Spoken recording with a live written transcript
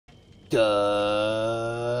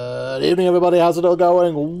Good evening, everybody. How's it all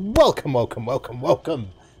going? Welcome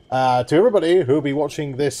to everybody who will be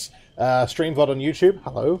watching this stream VOD on YouTube.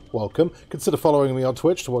 Hello, welcome. Consider following me on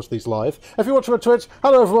Twitch to watch these live. If you're watching on Twitch,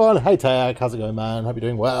 hello everyone. Hey Tag, how's it going, man? Hope you're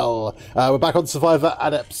doing well. We're back on Survivor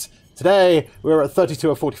Adepts. Today we're at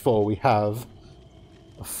 32 of 44. We have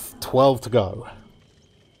 12 to go.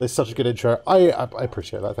 There's such a good intro. I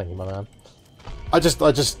appreciate that. Thank you, my man. I just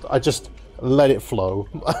let it flow.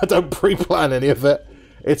 I don't pre-plan any of it.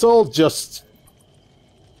 It's all just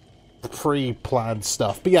pre-planned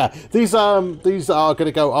stuff. But yeah, these are going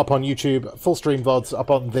to go up on YouTube, full stream VODs up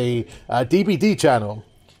on the DBD channel,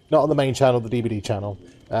 not on the main channel, the DBD channel.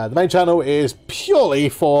 The main channel is purely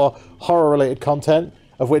for horror-related content,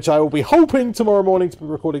 of which I will be hoping tomorrow morning to be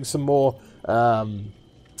recording some more.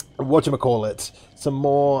 Whatchamacallit, some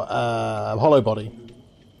more Hollow Body.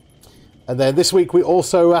 And then this week we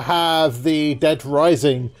also have the Dead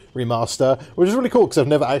Rising remaster, which is really cool because I've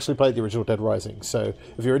never actually played the original Dead Rising. So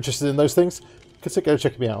if you're interested in those things, consider go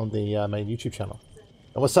check me out on the main YouTube channel.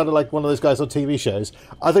 And what sounded like one of those guys on TV shows,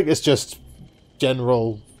 I think it's just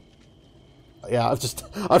general. Yeah,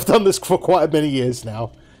 I've done this for quite many years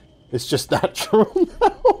now. It's just natural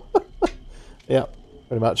now. Yeah,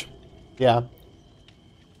 pretty much. Yeah.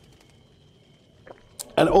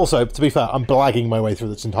 And also, to be fair, I'm blagging my way through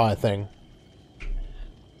this entire thing.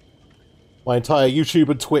 My entire YouTube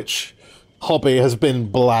and Twitch hobby has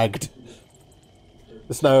been blagged.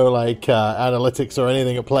 There's no, like, analytics or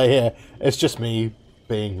anything at play here. It's just me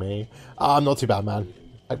being me. I'm not too bad, man.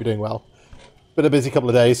 Hope you're doing well. Been a busy couple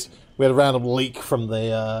of days. We had a random leak from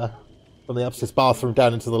the upstairs bathroom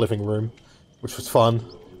down into the living room, which was fun.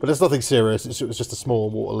 But it's nothing serious. It was just a small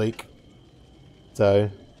water leak. So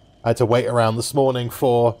I had to wait around this morning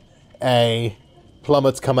for a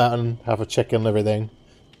plumber to come out and have a check and everything.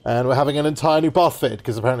 And we're having an entire new bath fitted,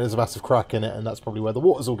 because apparently there's a massive crack in it, and that's probably where the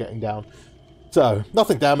water's all getting down. So,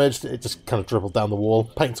 nothing damaged, it just kind of dribbled down the wall.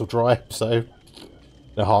 Paint's all dry, so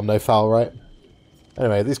no harm, no foul, right?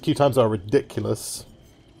 Anyway, these queue times are ridiculous.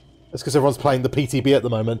 That's because everyone's playing the PTB at the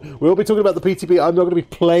moment. We'll be talking about the PTB, I'm not going to be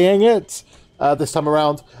playing it this time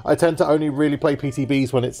around. I tend to only really play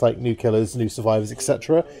PTBs when it's like new killers, new survivors,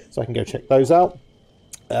 etc. So I can go check those out.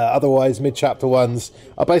 Otherwise, mid-chapter ones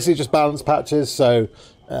are basically just balance patches, so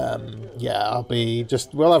yeah,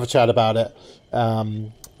 we'll have a chat about it.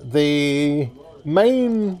 The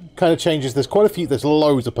main kind of changes, there's quite a few, there's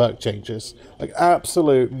loads of perk changes. Like,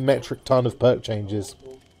 absolute metric ton of perk changes.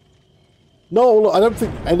 No, I don't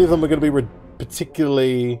think any of them are going to be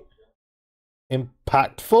particularly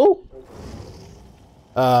impactful.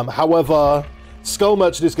 However, Skull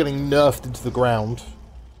Merchant is getting nerfed into the ground.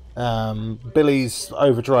 Billy's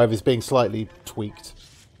overdrive is being slightly tweaked.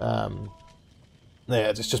 Yeah,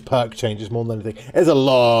 it's just perk changes more than anything. There's a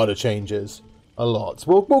lot of changes. A lot.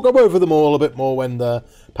 We'll go over them all a bit more when the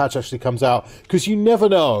patch actually comes out. Because you never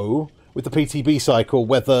know, with the PTB cycle,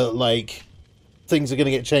 whether, like, things are going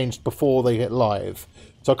to get changed before they hit live.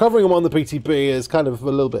 So covering them on the PTB is kind of a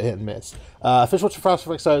little bit hit and miss. Fishwatcher Fast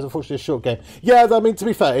Effects is unfortunately a short game. Yeah, I mean, to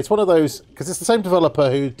be fair, it's one of those, because it's the same developer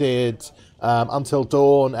who did Until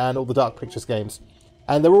Dawn and all the Dark Pictures games.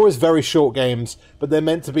 And they're always very short games, but they're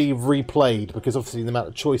meant to be replayed, because obviously the amount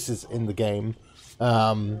of choices in the game.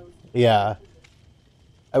 Yeah.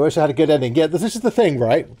 I wish I had a good ending. Yeah, this is the thing,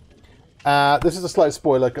 right? This is a slight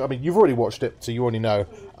spoiler. I mean, you've already watched it, so you already know.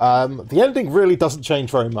 The ending really doesn't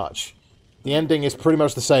change very much. The ending is pretty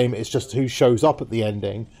much the same, it's just who shows up at the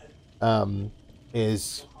ending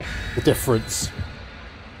is the difference.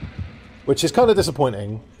 Which is kind of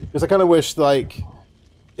disappointing, because I kind of wish, like,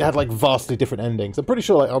 it had, like, vastly different endings. I'm pretty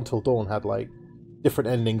sure, like, Until Dawn had, like, different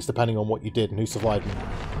endings depending on what you did and who survived and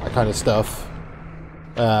that kind of stuff.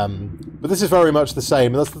 But this is very much the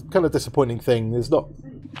same, and that's the kind of disappointing thing. There's not...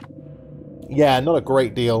 Yeah, not a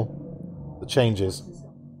great deal that changes.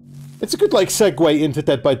 It's a good, like, segue into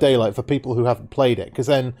Dead by Daylight for people who haven't played it, because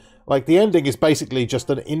then, like, the ending is basically just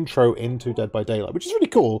an intro into Dead by Daylight, which is really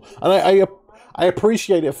cool, and I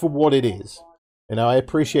appreciate it for what it is. You know, I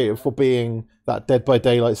appreciate it for being that Dead by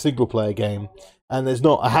Daylight single-player game, and there's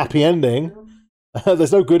not a happy ending.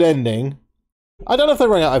 There's no good ending. I don't know if they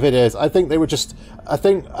ran out of ideas. I think they were just... I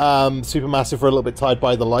think Supermassive were a little bit tied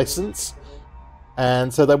by the license,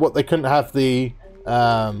 and so they couldn't have the...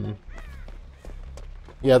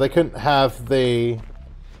 Yeah, they couldn't have the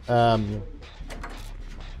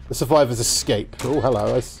survivor's escape. Oh,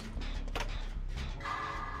 hello.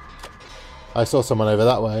 I saw someone over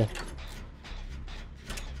that way.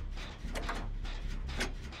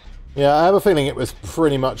 Yeah, I have a feeling it was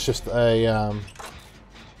pretty much just a...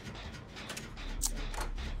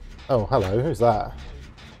 Oh, hello. Who's that?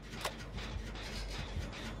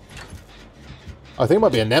 I think it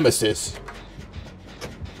might be a nemesis.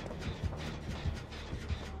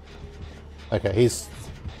 Okay, he's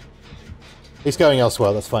going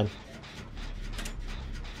elsewhere, that's fine.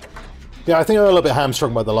 Yeah, I think I'm a little bit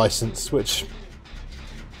hamstrung by the license, which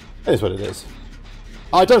is what it is.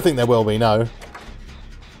 I don't think there will be, no.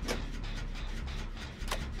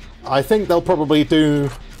 I think they'll probably do...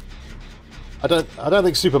 I don't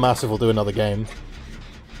think Supermassive will do another game.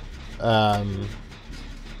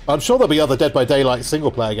 I'm sure there'll be other Dead by Daylight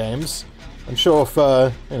single-player games. I'm sure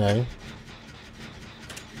for, you know...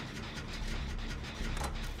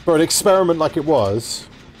 For an experiment like it was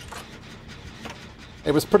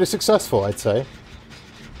pretty successful, I'd say.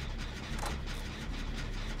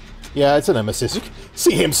 Yeah, it's a nemesis. You can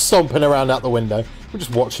see him stomping around out the window. We'll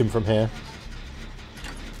just watch him from here.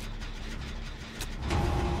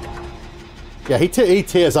 Yeah, he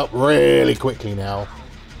tears up really quickly now.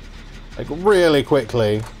 Like, really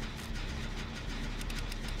quickly.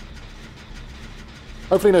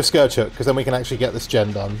 Hopefully no Scourge Hook, because then we can actually get this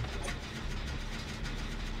gen done.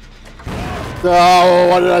 Oh,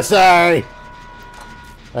 what did I say?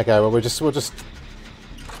 Okay, well, we'll just...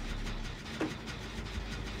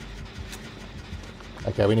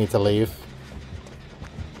 Okay, we need to leave.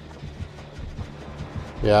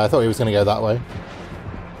 Yeah, I thought he was going to go that way.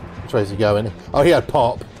 Which way is he going? Oh, he had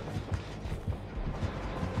pop.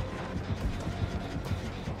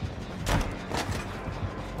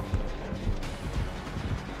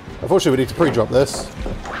 Unfortunately, we need to pre-drop this.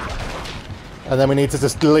 And then we need to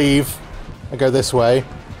just leave and go this way.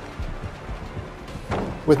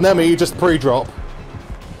 With Nemi, you just pre-drop.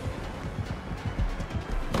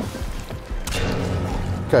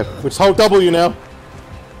 Okay, we just hold W now.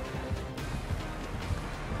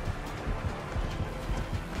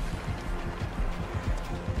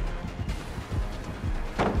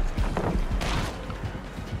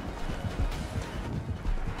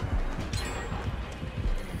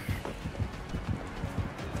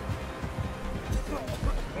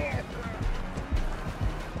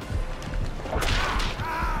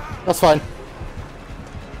 That's fine.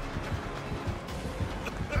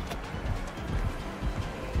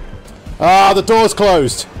 Ah, the door's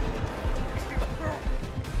closed.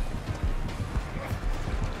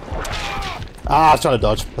 Ah, I was trying to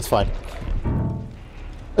dodge. That's fine.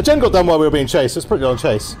 The gen got done while we were being chased. It's pretty long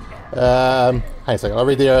chase. Hang on a second. I'll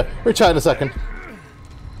read the chat in a second.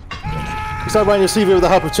 You start writing your CV with the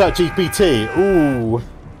help of ChatGPT. Ooh.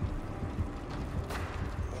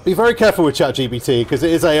 Be very careful with ChatGPT because it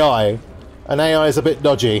is AI, and AI is a bit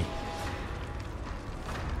dodgy,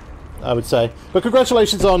 I would say. But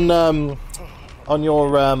congratulations on your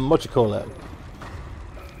what do you call it?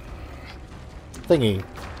 Thingy.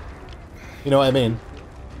 You know what I mean?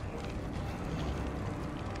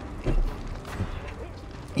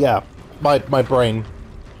 Yeah, my brain.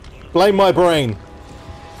 Blame my brain.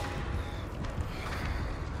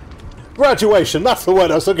 Graduation. That's the word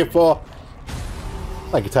I was looking for.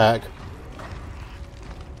 Thank you, Tag.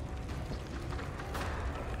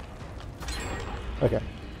 Okay.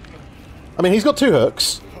 I mean, he's got 2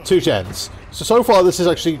 hooks, 2 gens. So far, this is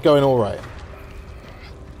actually going alright.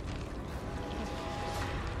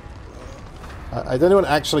 Is anyone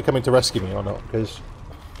actually coming to rescue me or not? Because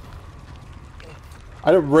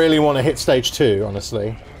I don't really want to hit stage 2,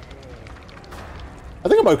 honestly. I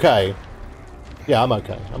think I'm okay. Yeah, I'm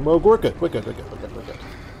okay. We're good. We're good.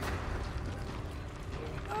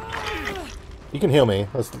 You can heal me.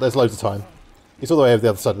 There's loads of time. He's all the way over the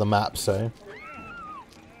other side of the map, so...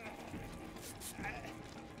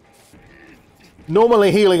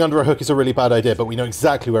 Normally healing under a hook is a really bad idea, but we know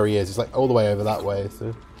exactly where he is. He's like all the way over that way,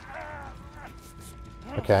 so...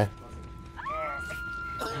 Okay.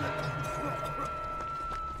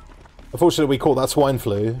 Unfortunately, we caught that swine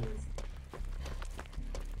flu.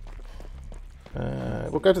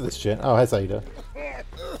 We'll go to this gen. Oh, here's Ada.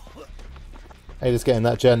 Ada's getting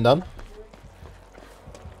that gen done.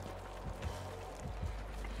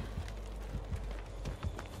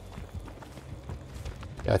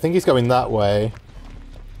 Yeah, I think he's going that way.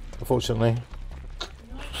 Unfortunately.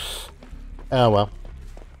 Oh well.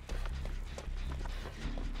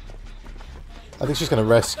 I think she's going to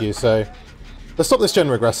rescue, so... Let's stop this gen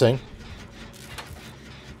regressing.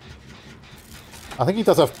 I think he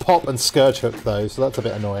does have pop and Scourge Hook though, so that's a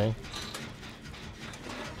bit annoying.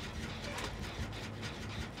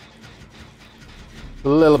 A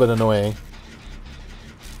little bit annoying.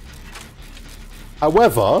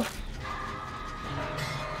 However...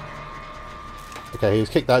 Okay, he's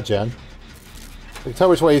kicked that gen. You can tell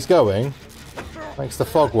which way he's going, thanks to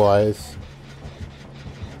Fogwise.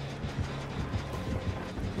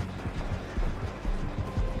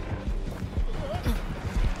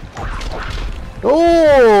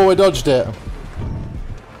 Oh, I dodged it.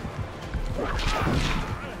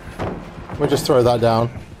 We'll just throw that down.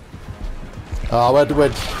 Oh,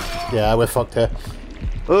 we're fucked here.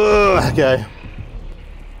 Ugh, okay.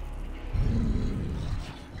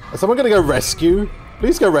 Is someone gonna go rescue?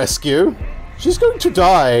 Please go rescue. She's going to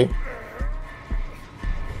die.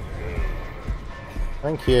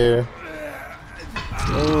 Thank you.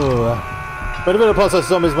 Ooh. Benefit of Plants vs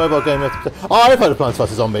Zombies mobile game. Oh, I've heard of Plants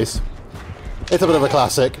vs Zombies. It's a bit of a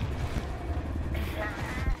classic.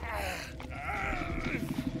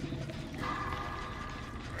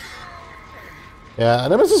 Yeah,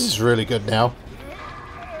 Nemesis is really good now.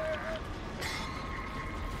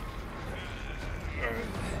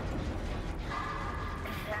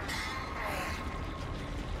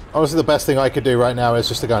 Honestly, the best thing I could do right now is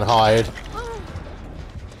just to go and hide.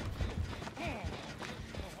 I'm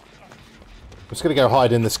just going to go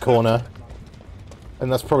hide in this corner.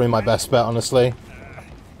 And that's probably my best bet, honestly.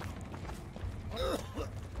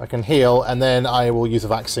 I can heal, and then I will use a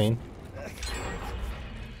vaccine.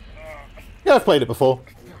 Yeah, I've played it before.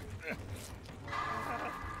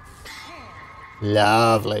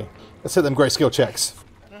 Lovely. Let's hit them great skill checks.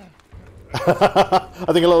 I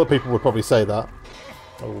think a lot of people would probably say that.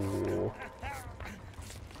 Oh.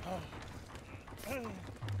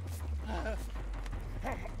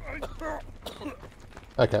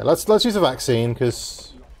 Okay, let's use a vaccine,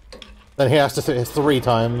 because then he has to hit it 3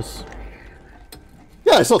 times.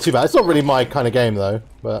 Yeah, it's not too bad. It's not really my kind of game, though,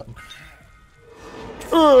 but...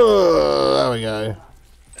 there we go.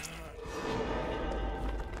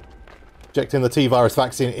 Injecting the T-virus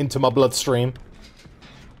vaccine into my bloodstream.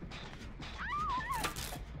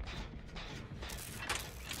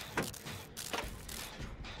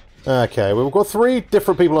 Okay, well, we've got 3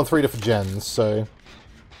 different people on 3 different gens, so...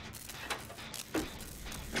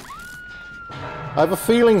 I have a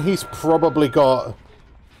feeling he's probably got...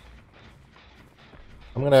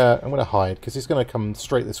 I'm gonna hide, because he's gonna come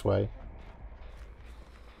straight this way.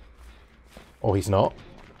 Or he's not.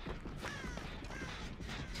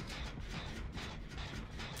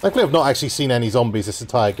 Thankfully I've not actually seen any zombies this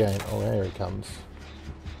entire game. Oh, here he comes.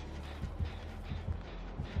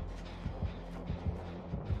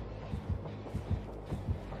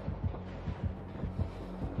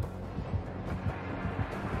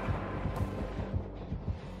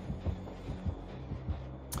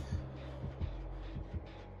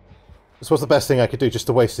 This was the best thing I could do, just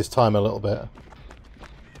to waste his time a little bit.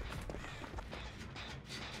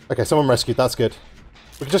 Okay, someone rescued, that's good.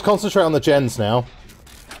 We can just concentrate on the gens now.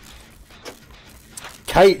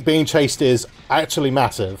 Kate being chased is actually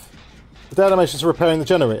massive. The dead animations are repairing the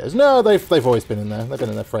generators. No, they've always been in there. They've been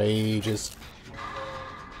in there for ages.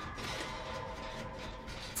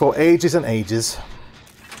 For ages and ages.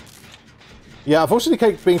 Yeah, unfortunately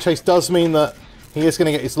Kate being chased does mean that he is going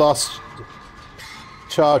to get his last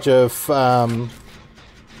charge of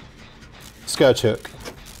Scourge Hook.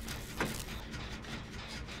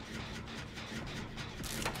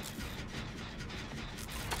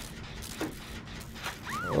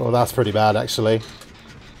 Oh, that's pretty bad, actually.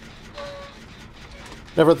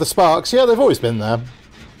 Never had the sparks. Yeah, they've always been there.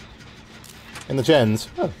 In the gens.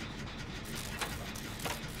 Oh.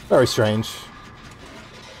 Very strange.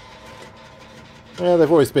 Yeah,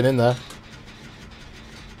 they've always been in there.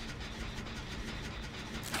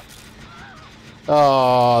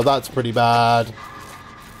 Oh, that's pretty bad.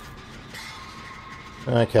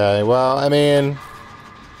 Okay, well, I mean...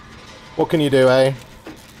 What can you do, eh?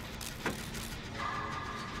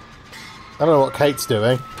 I don't know what Kate's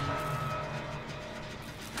doing.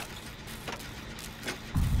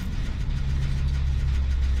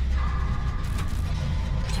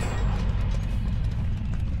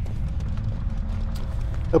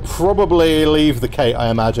 He'll probably leave the Kate, I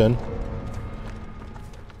imagine.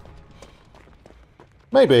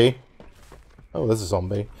 Maybe. Oh, there's a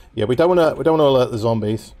zombie. Yeah, we don't want to alert the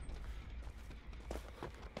zombies.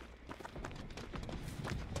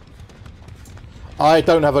 I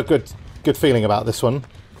don't have a good feeling about this one.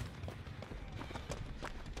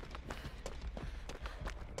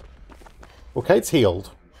 Well, Kate's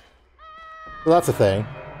healed. So that's a thing.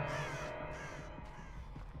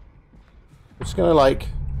 We're just gonna, like,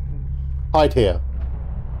 hide here.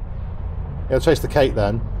 Yeah, chase the Kate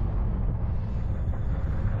then.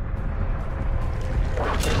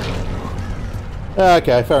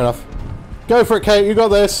 Okay, fair enough. Go for it, Kate, you got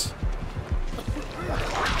this.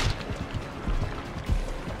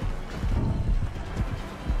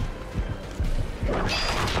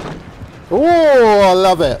 Oh, I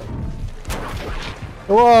love it.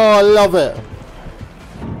 Oh, I love it.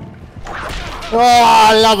 Oh,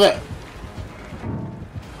 I love it.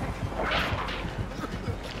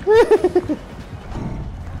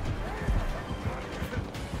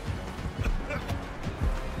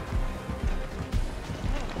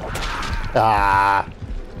 Ah.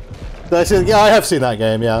 Yeah, I have seen that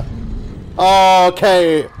game, yeah. Oh,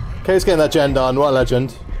 okay. Kate's getting that gen done. What a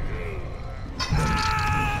legend.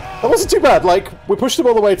 That wasn't too bad. Like, we pushed him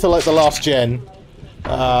all the way to, like, the last gen.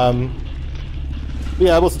 Yeah,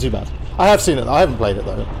 it wasn't too bad. I have seen it. I haven't played it,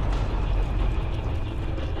 though.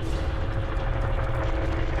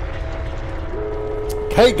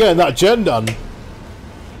 Kate getting that gen done.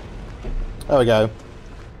 There we go.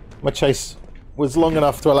 My chase was long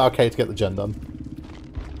enough to allow Kate to get the gen done.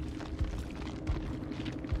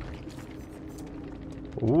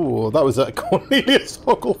 Ooh, that was a Cornelius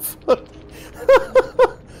Hogglefoot.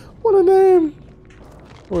 What a name.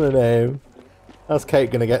 What a name. How's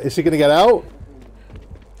Kate gonna get? Is she gonna get out?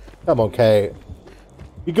 Come on, Kate.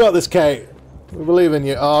 You got this, Kate. We believe in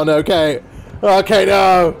you. Oh, no, Kate. Oh, Kate,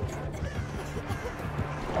 no.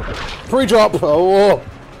 Pre-drop. Oh.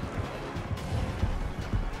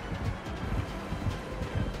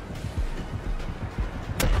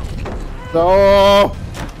 Oh.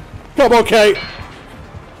 Come on, Kate.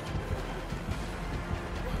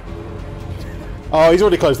 Oh, he's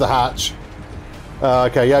already closed the hatch.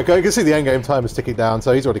 Okay, yeah, you can see the endgame time is ticking down,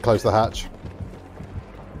 so he's already closed the hatch.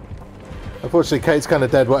 Unfortunately, Kate's kind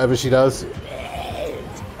of dead, whatever she does.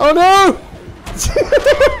 Oh, no!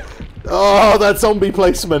 Oh, that zombie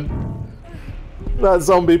placement. That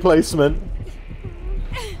zombie placement.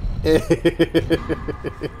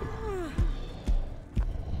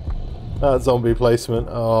 That zombie placement.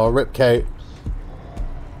 Oh, rip Kate.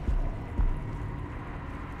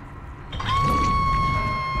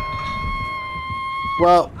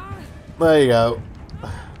 Well, there you go.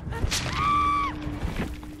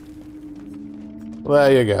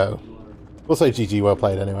 There you go. We'll say GG, well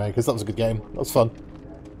played anyway, because that was a good game. That was fun.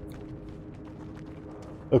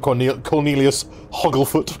 Cornelius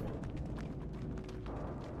Hogglefoot.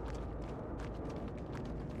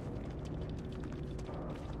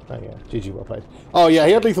 Oh yeah, GG, well played. Oh yeah,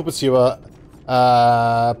 he had Lethal Pursuer,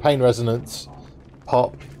 Pain Resonance,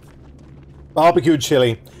 Pop, Barbecue and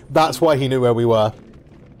Chili. That's why he knew where we were.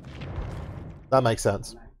 That makes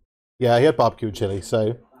sense. Yeah, he had barbecue and chili,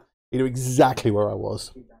 so he knew exactly where I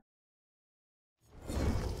was.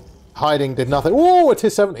 Hiding did nothing. Oh, a tier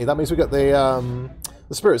 70. That means we got the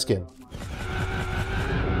spirit skin.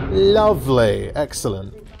 Lovely.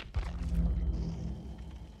 Excellent.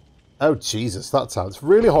 Oh, Jesus. That sounds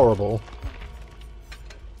really horrible.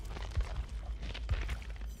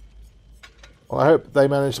 Well, I hope they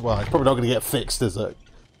managed... Well, it's probably not going to get fixed, is it?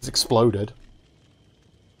 It's exploded.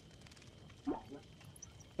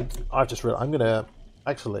 I've just realized... I'm going to...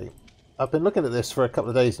 Actually, I've been looking at this for a couple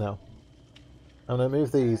of days now. I'm going to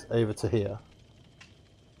move these over to here.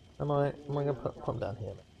 Am I going to put them down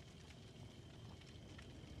here?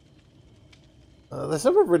 There's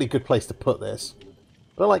never a really good place to put this. I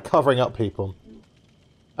don't like covering up people.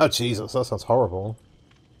 Oh, Jesus, that sounds horrible.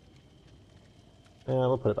 Yeah,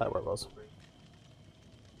 we'll put it back where it was.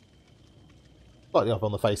 Slightly up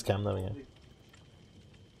on the face cam, there we go.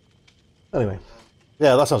 Anyway.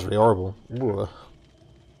 Yeah, that sounds really horrible. Ooh.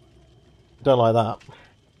 Don't like that.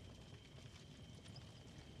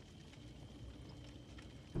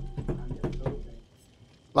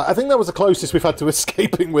 Like, I think that was the closest we've had to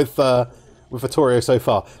escaping with Vittorio so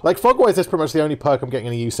far. Like, Fogwise is pretty much the only perk I'm getting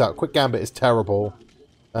any use out. Quick Gambit is terrible.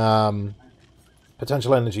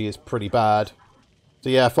 Potential Energy is pretty bad. So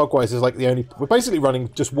yeah, Fogwise is like the only... We're basically running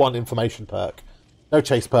just one information perk. No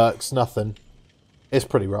chase perks, nothing. It's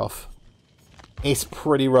pretty rough. It's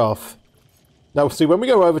pretty rough. Now, see, when we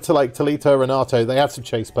go over to, like, Toledo, Renato, they have some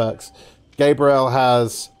chase perks. Gabriel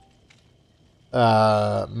has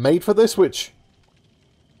made for this, which...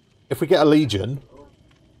 If we get a Legion,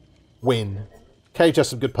 win. Cage has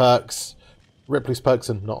some good perks. Ripley's perks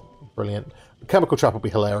are not brilliant. Chemical Trap will be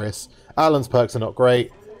hilarious. Alan's perks are not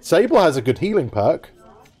great. Sable has a good healing perk.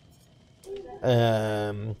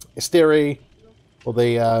 Isteri, or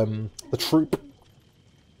the Troop.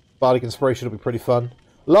 Bardic Inspiration will be pretty fun.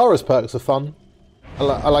 Lara's perks are fun.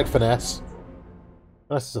 I like Finesse.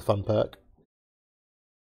 Finesse is a fun perk.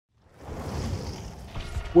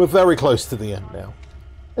 We're very close to the end now.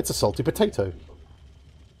 It's a salty potato.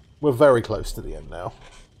 We're very close to the end now.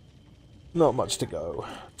 Not much to go.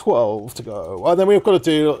 12 to go. And then we've got to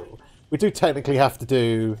do... We do technically have to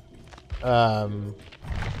do... I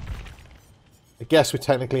guess we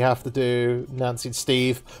technically have to do Nancy and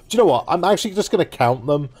Steve. Do you know what? I'm actually just going to count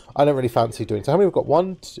them. I don't really fancy doing... So how many we've got?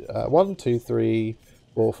 1, 2, 3,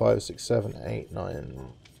 4, 5, 6, 7, 8,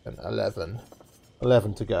 9, and 11.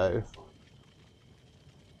 11 to go.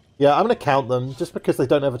 Yeah, I'm going to count them just because they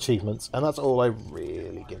don't have achievements, and that's all I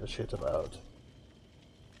really give a shit about.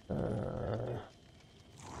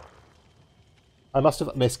 I must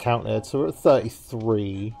have miscounted, so we're at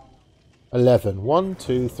 33. 11. 1,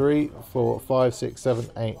 2, 3, 4, 5, 6, 7,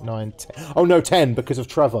 8, 9, 10. Oh no, 10 because of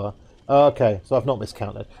Trevor. Okay, so I've not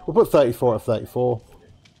miscounted. We'll put 34 at 34.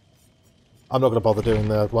 I'm not going to bother doing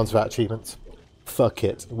the ones without achievements. Fuck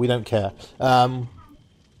it. We don't care.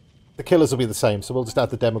 The killers will be the same, so we'll just add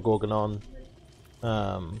the Demogorgon on.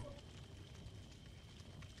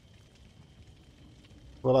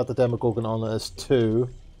 We'll add the Demogorgon on as 2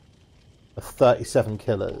 of 37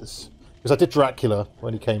 killers. Because I did Dracula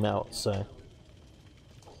when he came out, so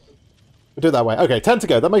we'll do it that way. Okay, 10 to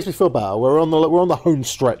go. That makes me feel better. We're on the home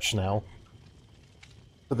stretch now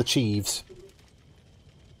for the Chiefs.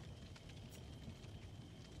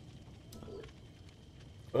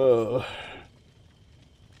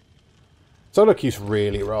 Solo queue's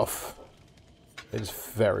really rough. It's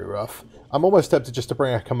very rough. I'm almost tempted just to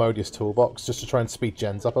bring a Commodious toolbox just to try and speed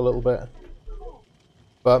gens up a little bit.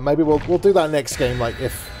 But maybe we'll do that next game. Like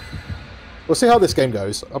if. We'll see how this game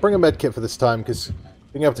goes. I'll bring a medkit for this time, because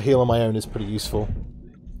being able to heal on my own is pretty useful.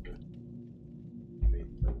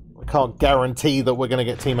 I can't guarantee that we're going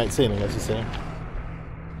to get teammate sealing, as you see.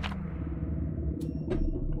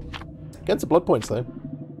 Getting some blood points, though.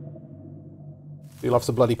 You'll have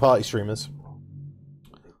some bloody party streamers.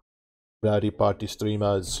 Bloody party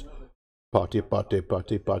streamers. Party, party,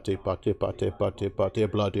 party, party, party, party, party, party,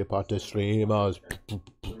 bloody party streamers. I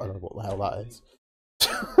don't know what the hell that is.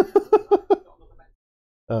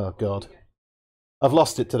 Oh, God. I've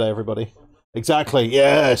lost it today, everybody. Exactly,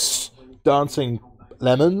 yes! Dancing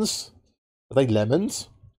lemons? Are they lemons?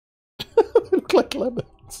 They look like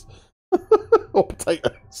lemons. Or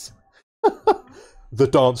potatoes. The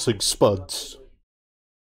dancing spuds.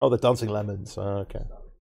 Oh, they're dancing lemons. Oh, okay.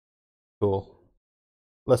 Cool.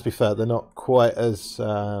 Let's be fair, they're not quite as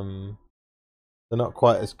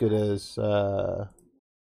good as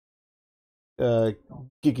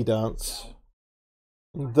Giggy Dance.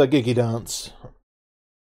 The Giggy Dance.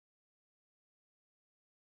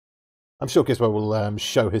 I'm sure Gizmo will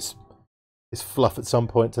show his fluff at some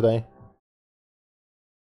point today.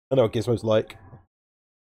 I know what Gizmo's like.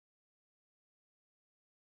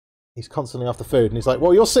 He's constantly after food, and he's like,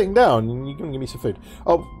 well, you're sitting down, and you're going to give me some food.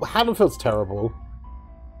 Oh, Haddonfield's terrible.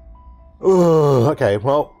 Ugh, okay,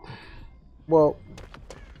 well, we'll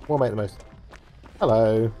make the most.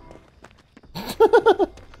 Hello.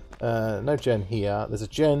 No gen here. There's a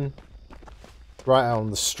gen right out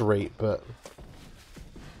on the street, but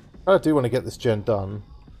I do want to get this gen done.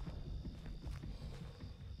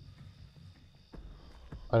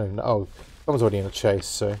 I don't know. Oh, someone's already in a chase,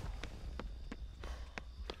 so.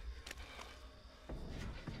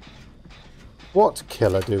 What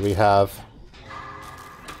killer do we have?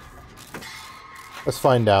 Let's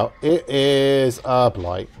find out. It is a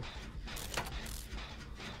Blight.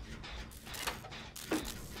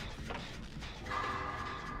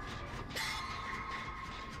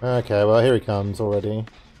 Okay, well, here he comes already.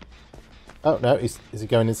 Oh, no, is he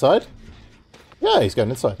going inside? Yeah, he's going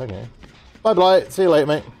inside, okay. Bye, Blight. See you later,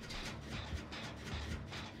 mate.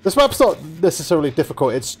 This map's not necessarily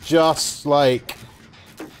difficult, it's just, like...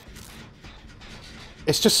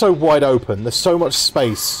 It's just so wide open. There's so much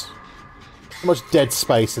space. So much dead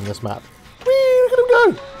space in this map. Whee! Look at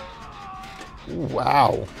him go!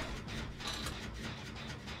 Wow.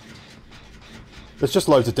 There's just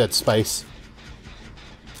loads of dead space.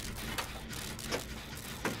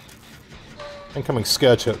 Incoming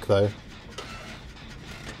Scourge Hook, though.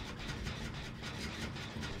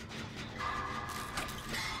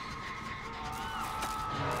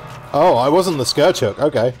 Oh, I wasn't the Scourge Hook.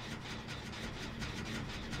 Okay.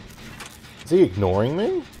 Is he ignoring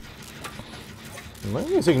me? No,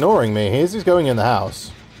 he's ignoring me. He's going in the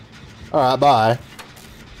house. Alright, bye.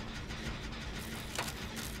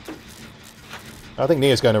 I think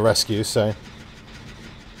Nia's going to rescue, so...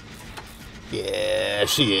 Yeah,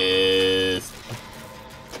 she is.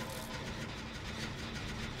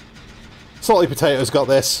 Salty Potato's got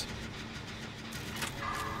this.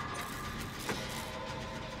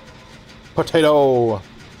 Potato!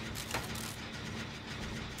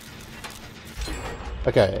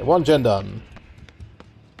 Okay, one gen done.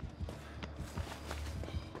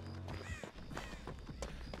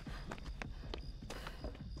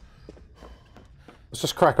 Let's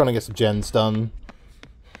just crack on and get some gens done.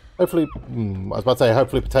 Hopefully, I was about to say,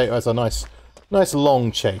 hopefully Potato has a nice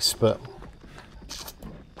long chase, but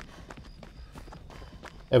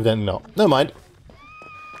evidently not. Never mind.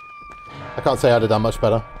 I can't say I'd have done much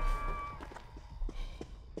better.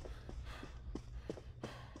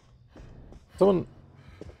 Someone...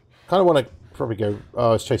 kind of want to probably go... Oh,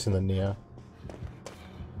 I was chasing the Neo.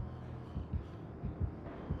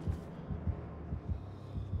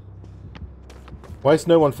 Why is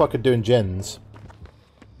no one fucking doing gens?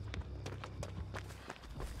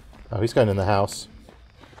 Oh, he's going in the house.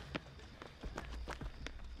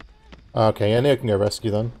 Okay, yeah, Neo can go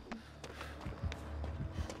rescue them.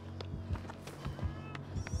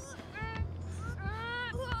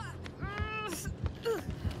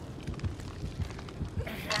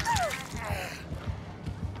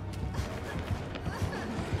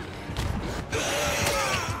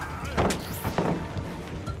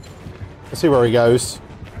 Let's see where he goes.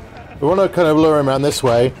 We want to kind of lure him around this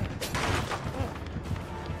way.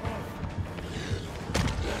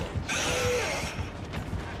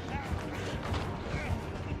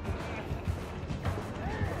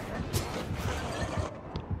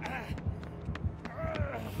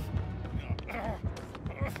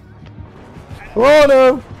 Oh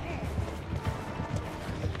no!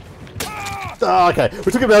 Oh, okay,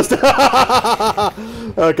 we took him downstairs.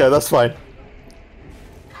 Okay, that's fine.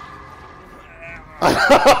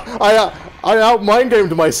 I out mind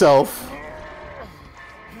gamed myself.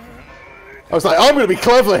 I was like, I'm going to be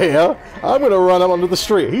clever here. I'm going to run up onto the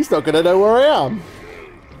street. He's not going to know where I am.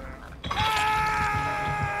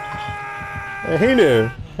 Yeah, he knew.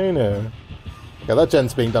 He knew. Okay, that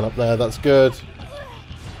gen's being done up there. That's good.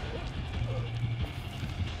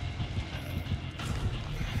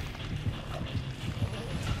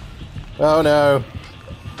 Oh no.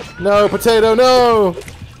 No, potato, no!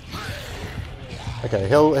 Okay,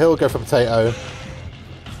 he'll go for potato.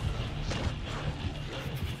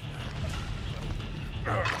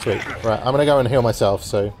 Sweet. Right, I'm gonna go and heal myself,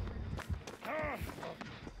 so...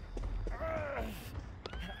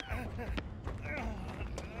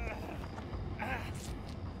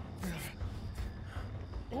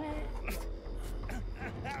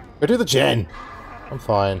 Go do the gen! I'm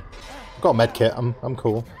fine. I've got a med kit, I'm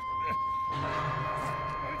cool.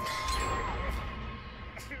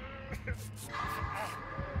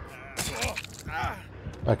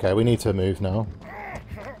 Okay, we need to move now.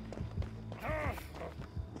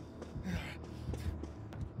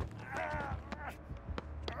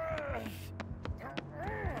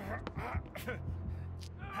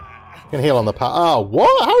 Can heal on the path. Oh,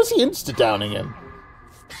 what? How is he insta-downing him?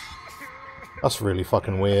 That's really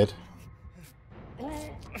fucking weird.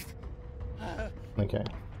 Okay.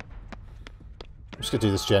 I'm just gonna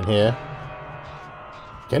do this gen here.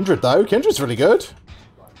 Kindred, though. Kindred's really good.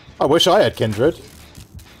 I wish I had Kindred.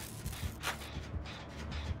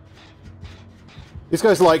 These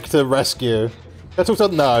guys like to rescue. Let's also...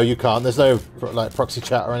 No, you can't. There's no like proxy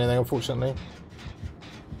chat or anything, unfortunately.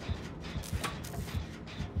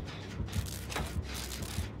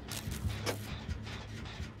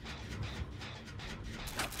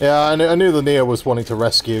 Yeah, I knew the Neo was wanting to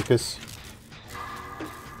rescue, because...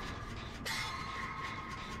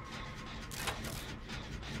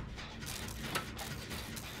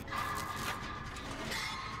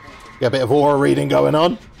 Get a bit of aura reading going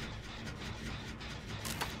on.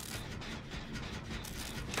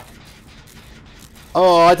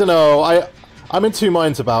 Oh, I don't know. I'm in two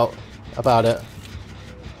minds about it.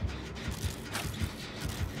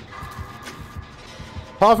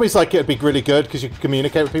 Part of me's like it'd be really good because you can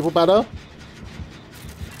communicate with people better.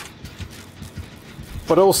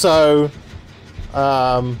 But also,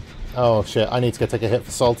 oh shit! I need to go take a hit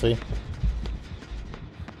for Salty.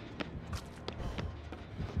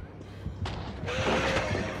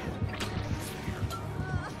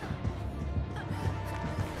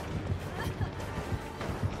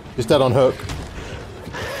 He's dead on hook.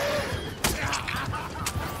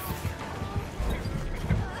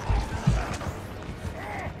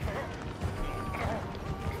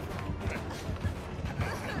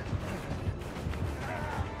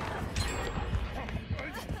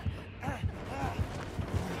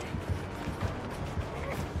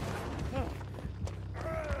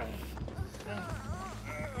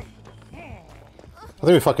 I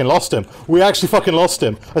think we fucking lost him. We actually fucking lost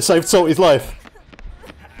him. I saved Salty's life.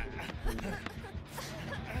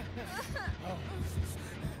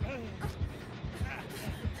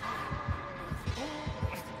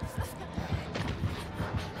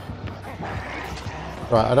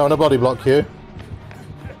 Right, I don't want to body block you.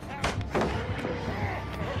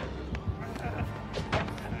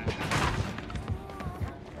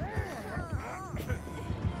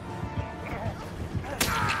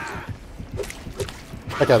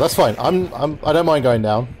 Okay, that's fine. I don't mind going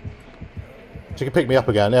down. She can pick me up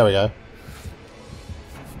again. There we go.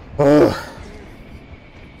 Ugh.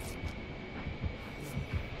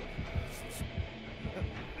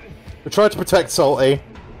 We tried to protect Salty.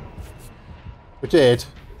 We did.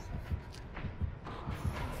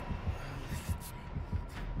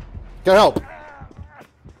 Go help!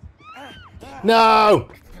 No!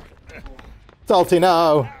 Salty,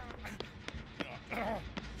 no!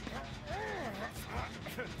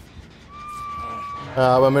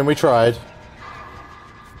 I mean, we tried.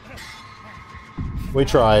 We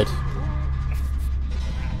tried.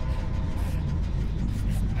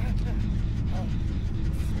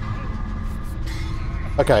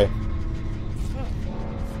 Okay.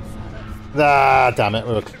 Ah, damn it.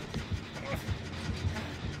 Look.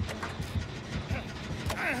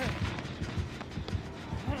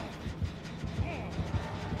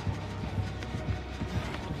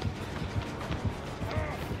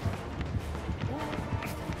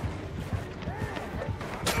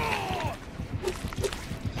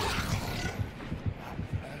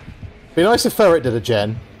 Be nice if Ferret did a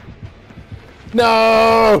gen.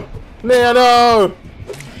 No! Leah, no!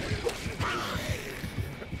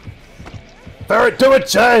 Ferret, do a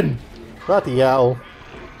gen! Bloody hell.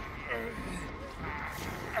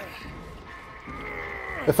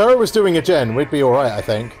 If Ferret was doing a gen, we'd be alright, I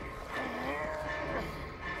think.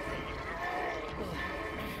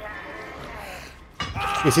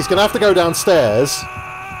 Yes, he's gonna have to go downstairs.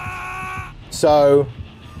 So,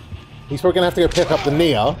 he's probably gonna have to go pick up the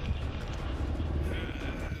Nia.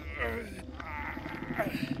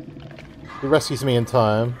 He rescues me in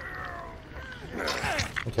time.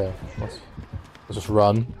 Okay, let's just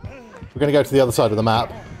run. We're going to go to the other side of the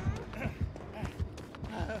map.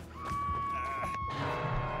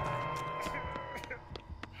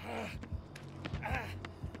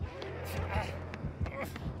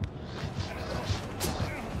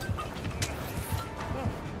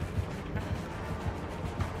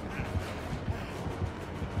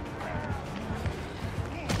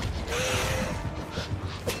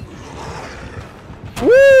 Woo!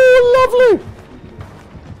 Lovely!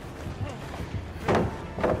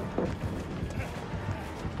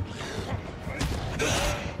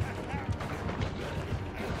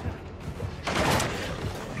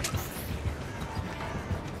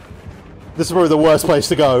 This is probably the worst place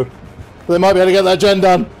to go. But they might be able to get that gen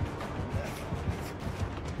done.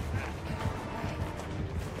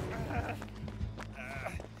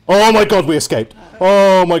 Oh my god, we escaped.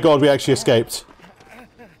 Oh my god, we actually escaped.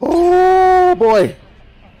 Oh boy.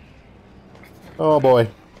 Oh boy.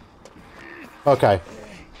 Okay.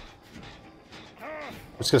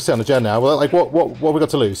 We're just gonna sit on the gen now. Well, like, what have we got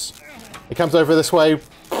to lose? It comes over this way,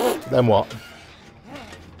 then what?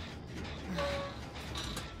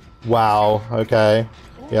 Wow, okay.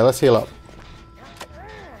 Yeah, let's heal up.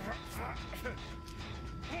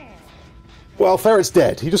 Well, Ferret's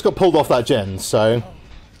dead. He just got pulled off that gen, so...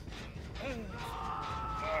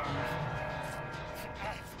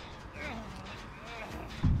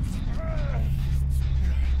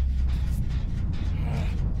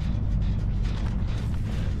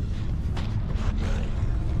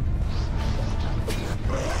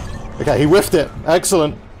 Okay, he whiffed it.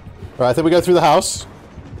 Excellent. Right, I think we go through the house.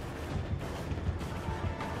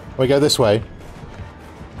 We go this way.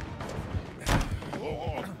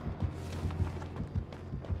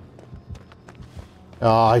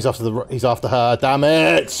 Oh, he's after her. Damn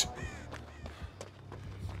it!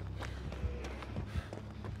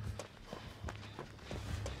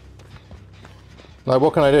 Like,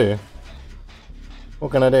 what can I do?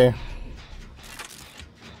 What can I do?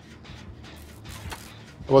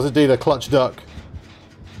 It was indeed a clutch duck.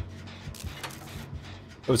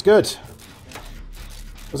 It was good.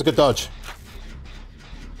 It was a good dodge.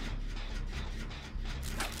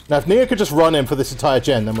 Now, if Nia could just run in for this entire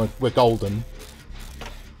gen, then we're golden.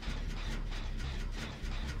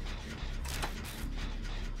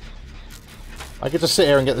 I could just sit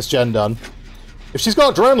here and get this gen done. If she's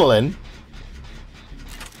got adrenaline...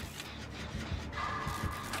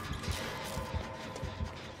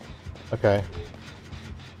 Okay.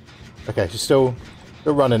 Okay, she's still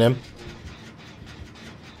running him.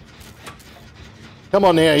 Come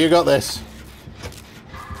on, Nia, you got this.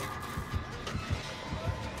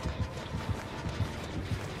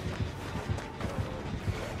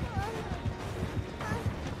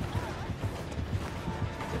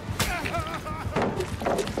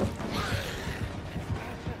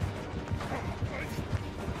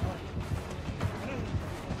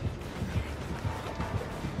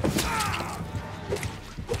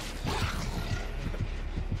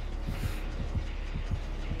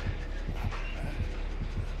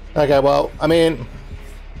 Okay, well, I mean...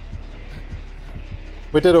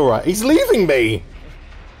 We did alright. He's leaving me!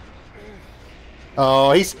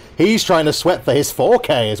 Oh, he's trying to sweat for his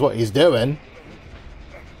 4K is what he's doing.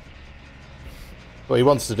 What he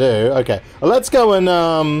wants to do. Okay. Well, let's go and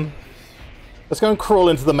crawl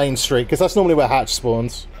into the main street, because that's normally where Hatch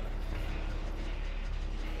spawns.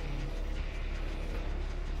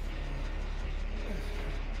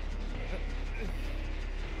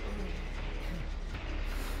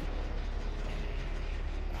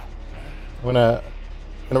 I'm gonna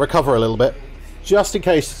recover a little bit, just in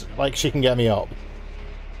case, like, she can get me up.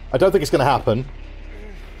 I don't think it's gonna happen.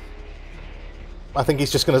 I think he's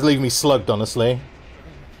just gonna leave me slugged, honestly.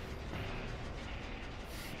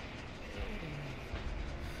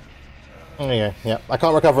 There you go. Yeah, I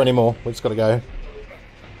can't recover anymore. We just gotta go.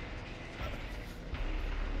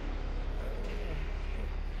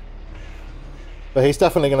 But he's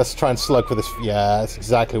definitely gonna try and slug for this. Yeah, that's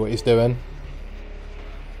exactly what he's doing.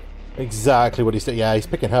 Exactly what he's doing. Yeah, he's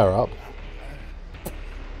picking her up.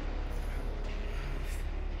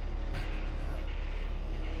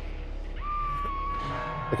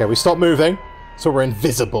 Okay, we stop moving, so we're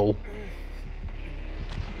invisible.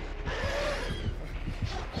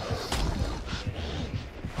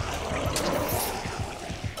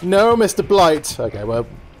 No, Mr. Blight. Okay, well,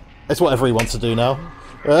 it's whatever he wants to do now.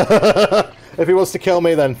 If he wants to kill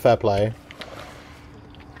me, then fair play.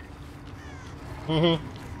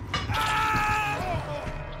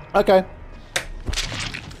 Okay.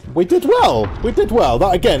 We did well. We did well.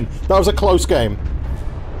 That, again, that was a close game.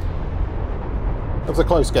 That was a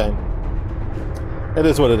close game. It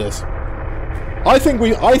is what it is. I think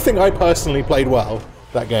I personally played well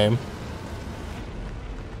that game.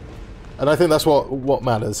 And I think that's what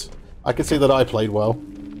matters. I can see that I played well.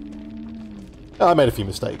 I made a few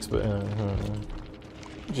mistakes, but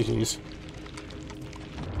GG's.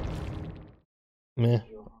 Meh.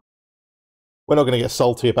 We're not going to get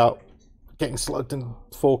salty about getting slugged in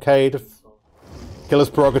 4K.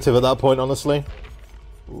 Killer's prerogative at that point, honestly.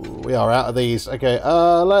 Ooh, we are out of these. Okay,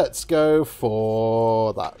 let's go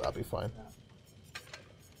for that. That'll be fine.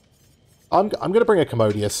 I'm going to bring a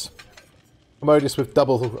Commodious. Commodious with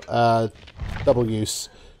double use.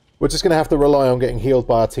 We're just going to have to rely on getting healed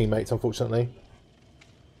by our teammates, unfortunately.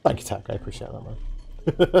 Thank you, Tak. I appreciate that, man.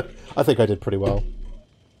 I think I did pretty well.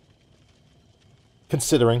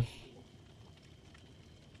 Considering.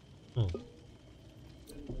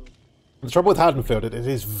 The trouble with Haddonfield, it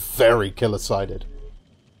is very killer-sided.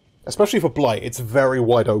 Especially for Blight, it's very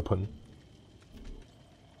wide open.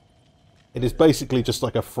 It is basically just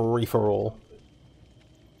like a free-for-all.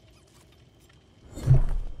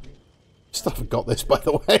 Still haven't got this, by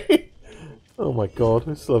the way. Oh my god,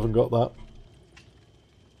 I still haven't got that.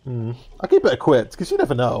 I'll keep it equipped, because you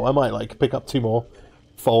never know. I might, like, pick up 2 more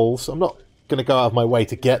foals. I'm not going to go out of my way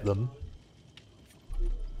to get them.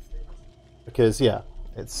 Because, yeah,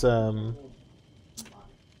 it's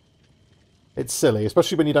silly,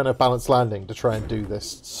 especially when you don't have balanced landing to try and do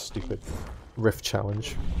this stupid rift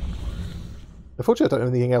challenge. Unfortunately, I don't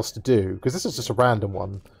have anything else to do, because this is just a random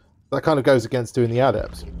one. That kind of goes against doing the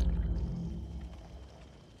Adepts.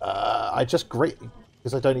 I just grape,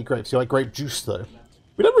 because I don't eat grapes. You like grape juice, though?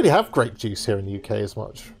 We don't really have grape juice here in the UK as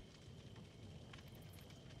much.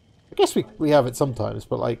 I guess we have it sometimes,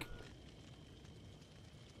 but, like...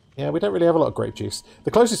 Yeah, we don't really have a lot of grape juice.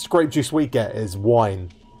 The closest to grape juice we get is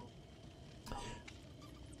wine.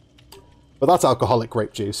 But that's alcoholic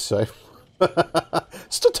grape juice, so...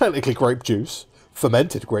 Still technically grape juice.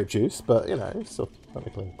 Fermented grape juice, but, you know, it's still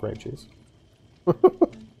technically grape juice. I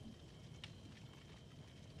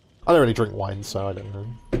don't really drink wine, so I don't know.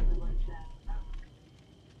 To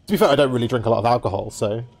be fair, I don't really drink a lot of alcohol,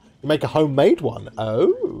 so... You make a homemade one?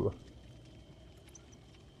 Oh!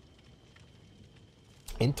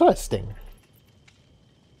 Interesting.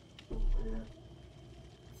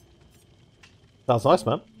 Sounds nice,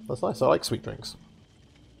 man. That's nice. I like sweet drinks.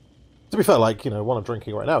 To be fair, like, you know, what I'm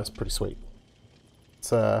drinking right now is pretty sweet.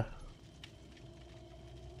 It's,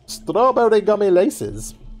 strawberry gummy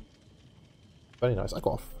laces. Very nice. I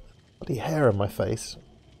got a bloody hair in my face.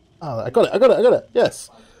 Oh, I got it.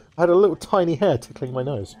 Yes. I had a little tiny hair tickling my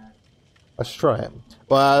nose. I should try it.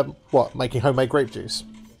 But, what? Making homemade grape juice?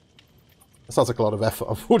 That sounds like a lot of effort,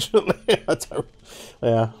 unfortunately. I don't...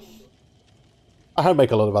 Yeah. I don't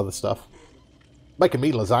make a lot of other stuff. Making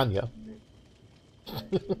me lasagna.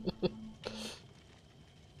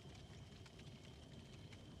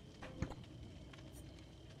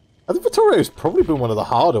 I think Vittorio's probably been one of the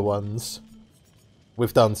harder ones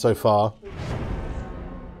we've done so far.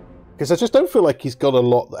 Because I just don't feel like he's got a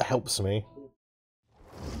lot that helps me.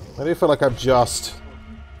 I do feel like I'm just...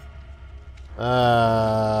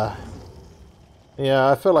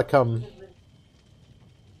 Yeah, I feel like I'm...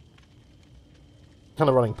 kind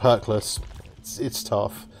of running perkless. It's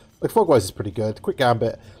tough. Like, Fogwise is pretty good. Quick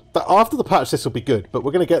Gambit. But after the patch, this will be good, but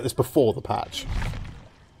we're going to get this before the patch.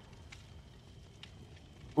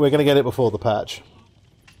 We're going to get it before the patch.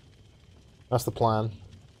 That's the plan.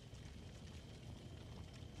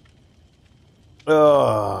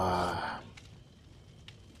 Ugh.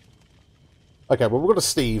 Okay, well, we've got a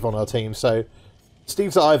Steve on our team, so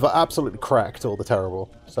Steve's either absolutely cracked or the terrible.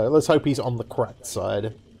 So let's hope he's on the cracked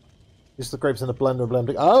side. Just the grapes in the blender,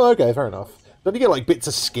 blending. Oh, okay, fair enough. Don't you get, like, bits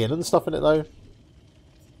of skin and stuff in it, though?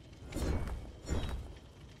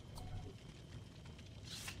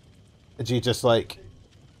 Did you just, like...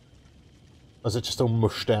 Or is it just all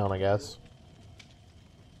mushed down, I guess?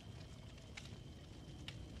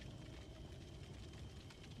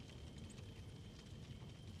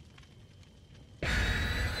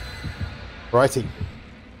 Righty.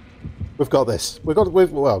 We've got this.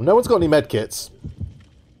 Well, no one's got any medkits.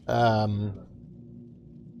 But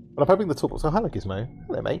I'm hoping the toolbox... Oh, hello, Gizmo.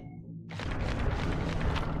 Hello, mate.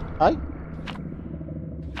 Hi.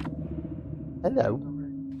 Hello.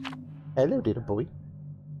 Hello, little boy.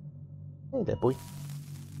 Hey there, boy.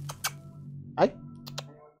 Hi.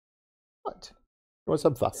 What? You want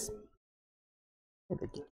some fuss? Hello,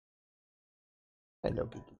 Gigi. Hello,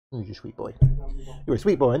 Gigi. You're a sweet boy. You're a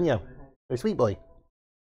sweet boy, aren't you? You're a sweet boy.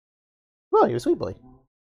 Well, you're a sweet boy.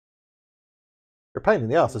 You're a pain in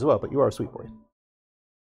the ass as well, but you are a sweet boy.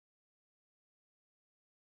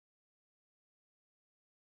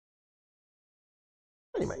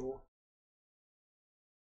 Anyway.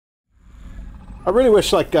 I really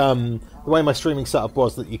wish, like, the way my streaming setup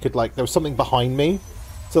was that you could, like, there was something behind me.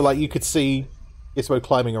 So, like, you could see Gizmo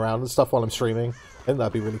climbing around and stuff while I'm streaming. I think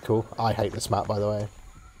that'd be really cool. I hate this map, by the way.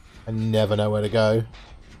 I never know where to go.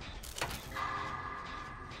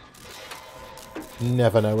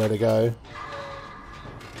 Never know where to go.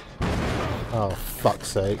 Oh, fuck's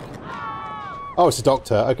sake. Oh, it's a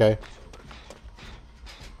doctor. Okay.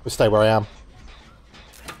 We'll stay where I am.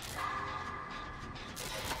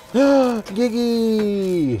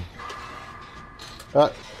 Gigi!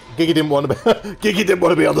 Gigi didn't want to be Gigi didn't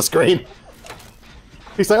want to be on the screen.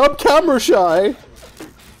 He's like, I'm camera shy.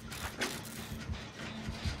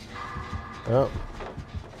 Oh.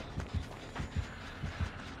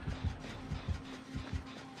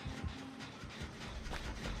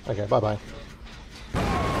 Okay, bye-bye.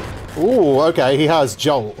 Ooh, okay, he has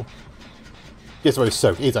Jolt. Gizmo's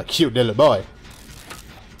so he's a cute little boy.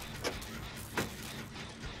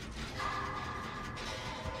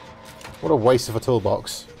 What a waste of a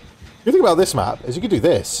toolbox. The good thing about this map is you can do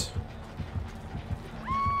this.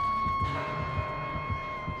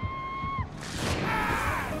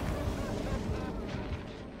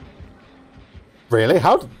 Really?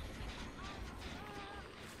 How?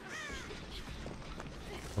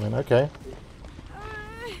 I mean, okay.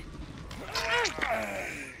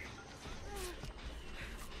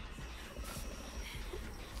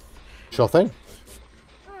 Sure thing.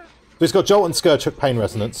 So he's got Jolt and Scourge Hook Pain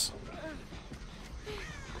Resonance.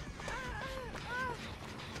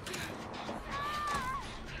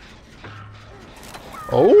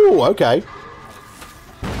 Oh, okay.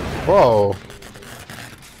 Whoa.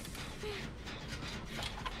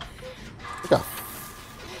 Okay.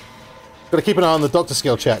 Gotta keep an eye on the doctor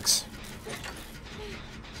skill checks.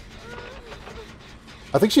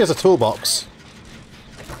 I think she has a toolbox.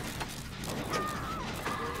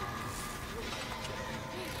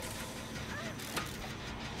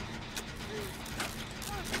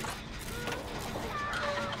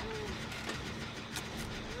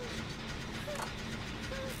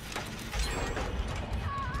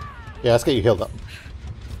 Yeah, let's get you healed up.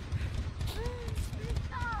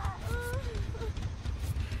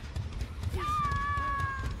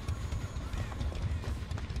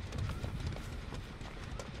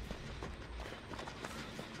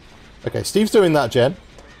 Okay, Steve's doing that, Jen.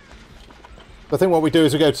 I think what we do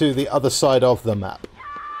is we go to the other side of the map.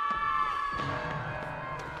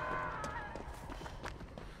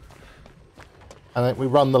 And then we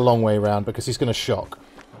run the long way around because he's going to shock.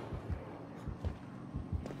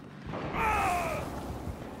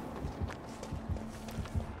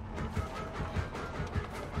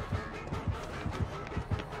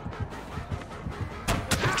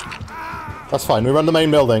 That's fine, we run the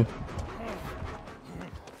main building.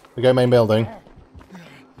 We go main building.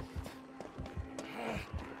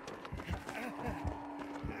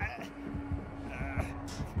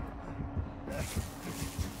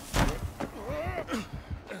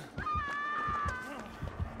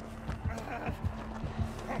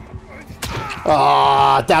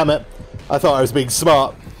 Ah, damn it. I thought I was being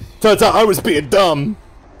smart. Turns out I was being dumb.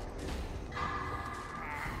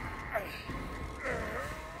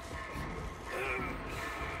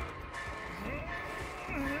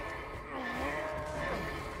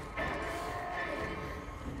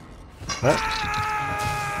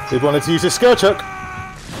 Right. He wanted to use his skill chuck.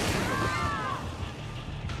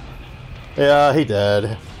 Yeah, he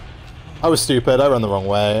did. I was stupid. I ran the wrong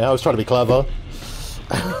way. I was trying to be clever.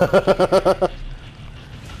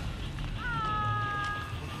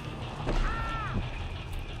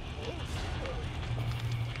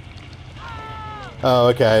 Oh,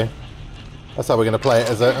 okay. That's how we're going to play it,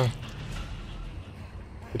 is it?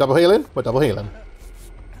 We're double healing? We're double healing.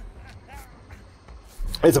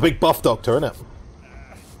 It's a big buff doctor, isn't it?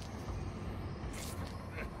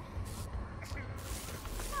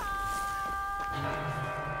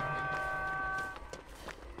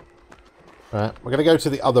 Right, we're going to go to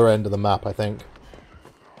the other end of the map, I think.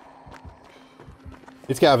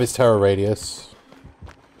 Let's get out of his terror radius.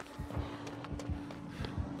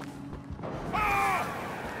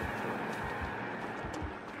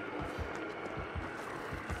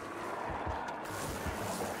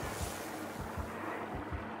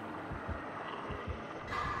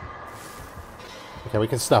 Okay, we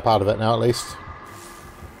can snap out of it now, at least.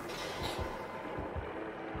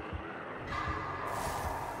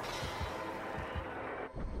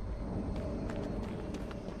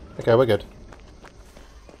 Okay, we're good.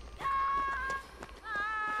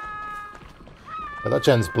 Yeah, that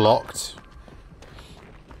gen's blocked.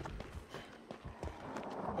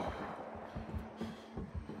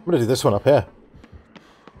 I'm gonna do this one up here.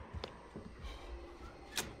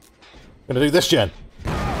 I'm gonna do this gen.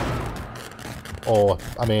 Or,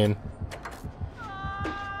 I mean...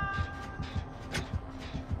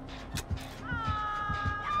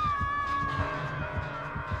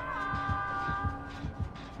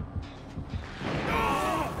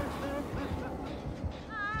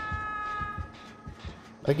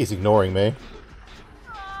 I think he's ignoring me.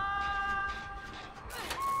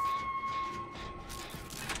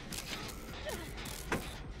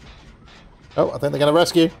 Oh, I think they're going to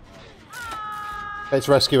rescue. Okay, it's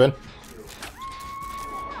rescuing.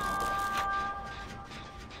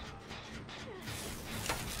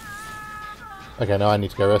 Okay, now I need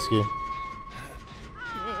to go rescue.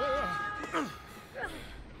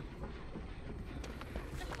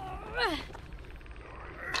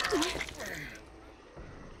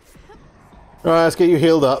 Alright, let's get you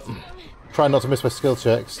healed up. Try not to miss my skill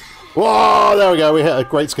checks. Whoa, there we go, we hit a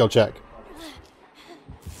great skill check.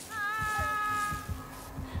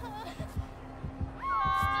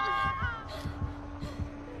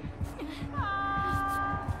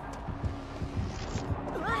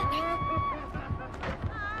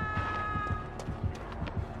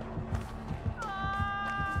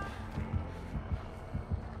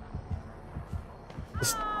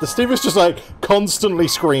 The Steve is just like constantly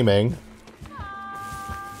screaming.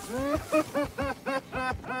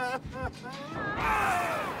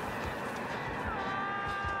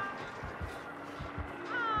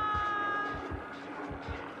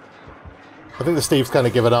 I think the Steve's kind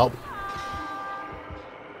of given up.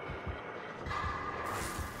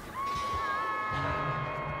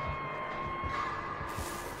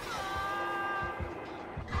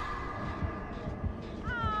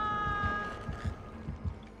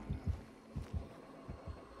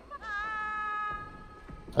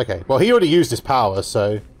 Okay, well he already used his power,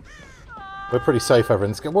 so we're pretty safe over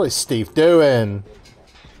in this game. What is Steve doing?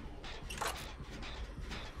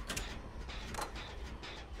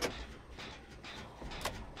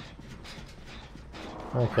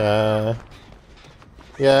 Okay.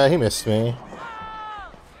 Yeah, he missed me.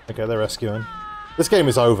 Okay, they're rescuing. This game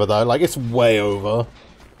is over though, like it's way over.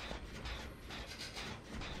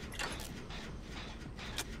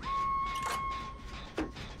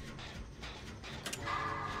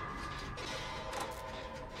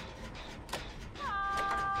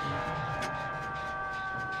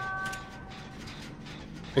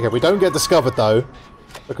 Okay, we don't get discovered though,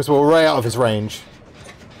 because we're way out of his range.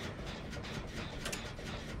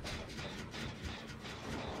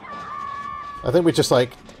 I think we just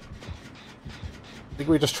like... I think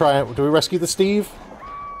we just try and... Do we rescue the Steve?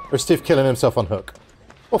 Or is Steve killing himself on hook?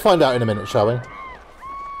 We'll find out in a minute, shall we?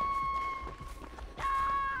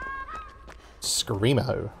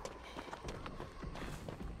 Screamo.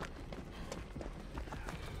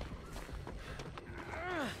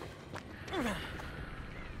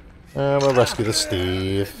 We'll rescue the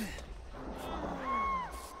Steve.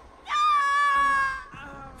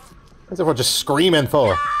 What's everyone just screaming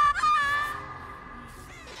for?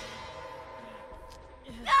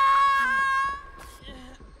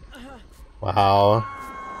 Wow.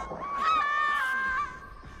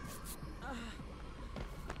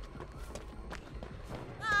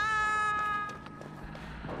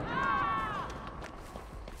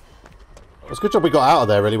 It's a good job we got out of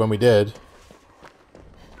there, really, when we did.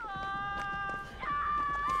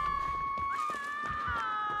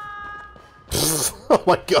 Oh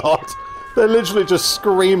my god. They're literally just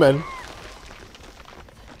screaming.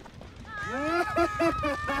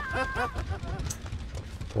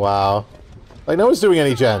 Wow. Like, no one's doing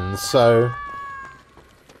any gens, so...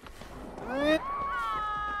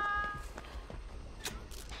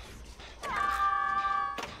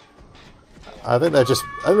 I think they're just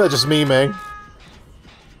memeing.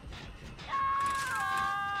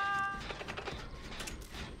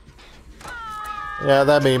 Yeah,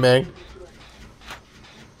 they're memeing.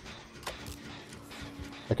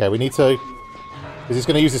 Okay, we need to... Because he's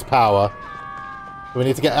going to use his power. We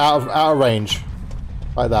need to get out of range.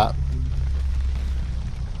 Like that.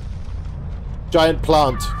 Giant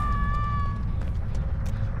plant.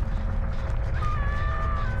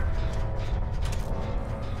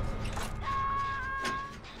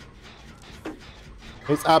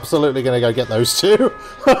 He's absolutely going to go get those two.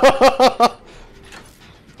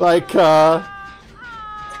 Like, I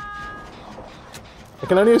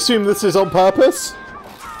can only assume this is on purpose.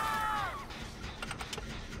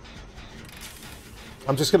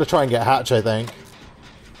 I'm just going to try and get Hatch, I think.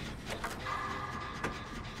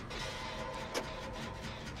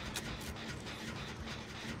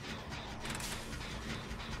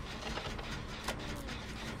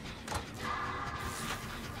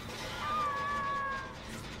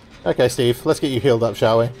 Okay, Steve, let's get you healed up,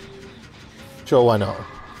 shall we? Sure, why not?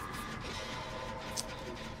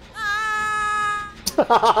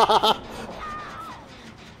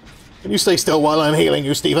 Can you stay still while I'm healing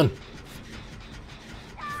you, Stephen?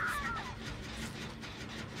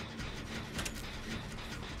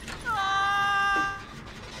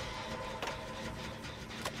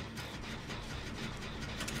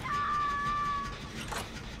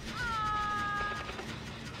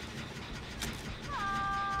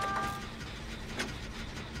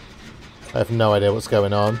 I have no idea what's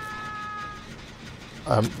going on.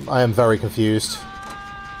 I am very confused.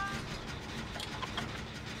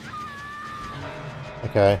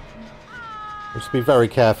 Okay. Just be very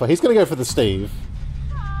careful. He's going to go for the Steve.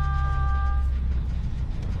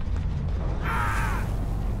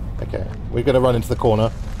 Okay. We're going to run into the corner.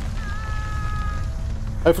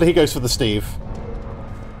 Hopefully he goes for the Steve.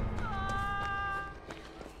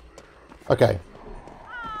 Okay.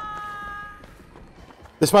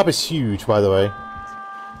 This map is huge, by the way.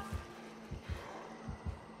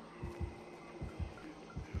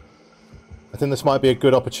 I think this might be a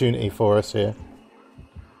good opportunity for us here.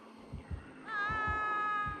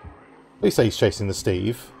 At least he's chasing the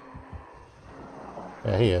Steve.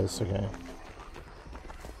 Yeah, he is. Okay.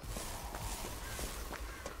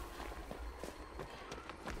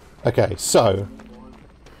 Okay, so...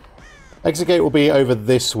 Exit gate will be over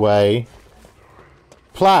this way.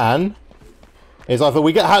 Plan... is either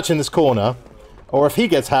we get Hatch in this corner, or if he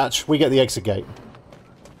gets Hatch, we get the exit gate.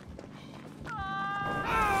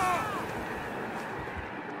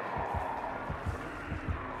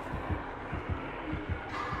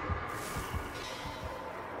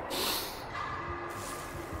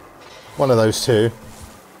 One of those two.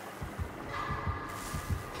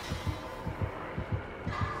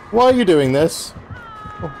 Why are you doing this?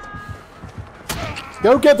 Oh.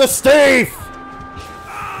 Go get the Steve!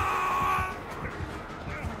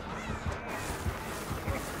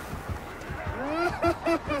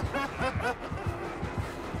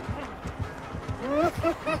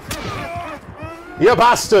 You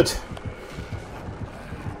bastard!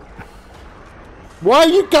 Why are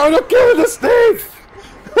you going to kill the Steve?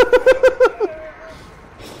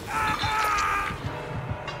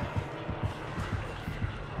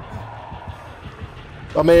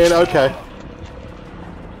 I mean, okay.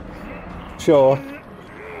 Sure.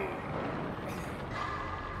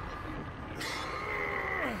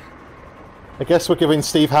 I guess we're giving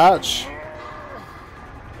Steve Hatch.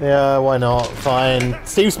 Yeah, why not? Fine.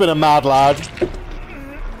 Steve's been a mad lad.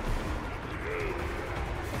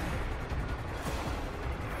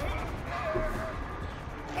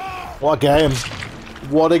 What a game.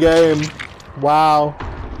 What a game. Wow.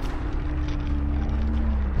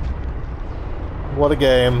 What a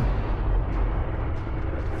game.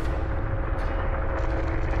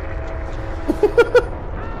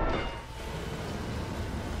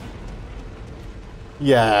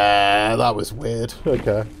 Yeah, that was weird.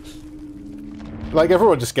 Okay. Like,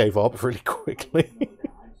 everyone just gave up really quickly.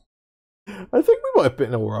 I think we might have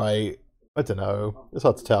been alright. I don't know. It's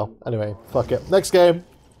hard to tell. Anyway, fuck it. Next game.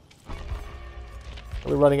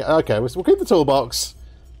 We're running... Okay, we'll keep the toolbox.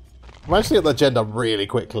 I'm actually at the agenda really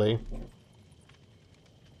quickly.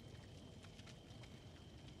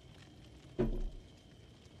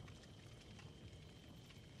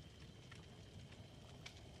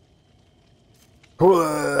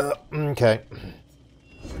 Okay, Okay.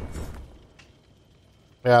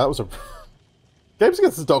 Yeah, that was a... Games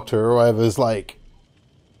Against the Doctor or whatever is like...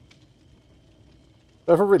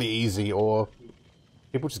 They're either really easy or...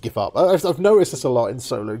 People just give up. I've noticed this a lot in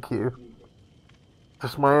solo queue.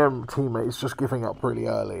 Just my own teammates just giving up really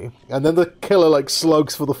early. And then the killer, like,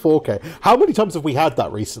 slugs for the 4K. How many times have we had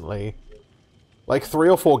that recently? Like 3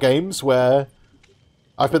 or 4 games where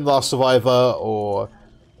I've been the last survivor or...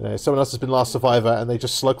 You know, someone else has been last survivor and they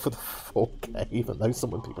just slug for the 4K even though some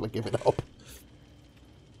people are giving up.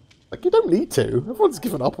 Like, you don't need to. Everyone's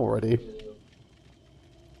given up already.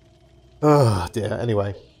 Oh, dear.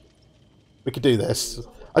 Anyway. We could do this.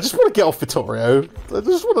 I just want to get off Vittorio. I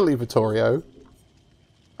just want to leave Vittorio.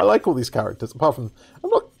 I like all these characters, apart from... I'm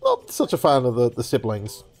not such a fan of the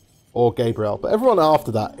siblings. Or Gabriel. But everyone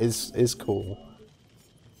after that is cool.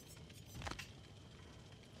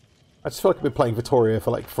 I just feel like I've been playing Vittorio for,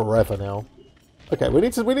 like, forever now. Okay, we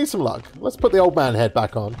need some luck. Let's put the old man head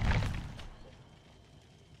back on.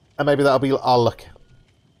 And maybe that'll be our luck.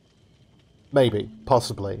 Maybe.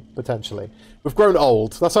 Possibly. Potentially. We've grown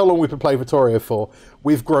old. That's how long we've been playing Vittorio for.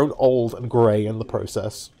 We've grown old and grey in the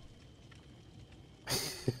process.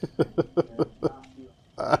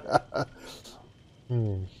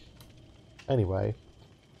 Anyway.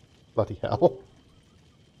 Bloody hell.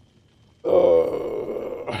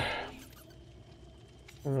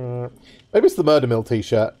 Maybe it's the Murder Mill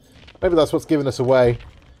t-shirt. Maybe that's what's giving us away.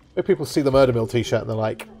 Maybe people see the Murder Mill t-shirt and they're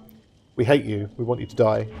like, we hate you. We want you to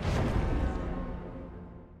die.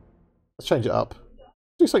 Let's change it up.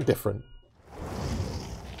 Do something different.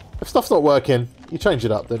 If stuff's not working, you change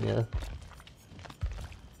it up, don't you?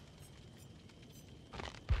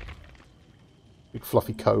 Big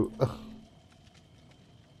fluffy coat.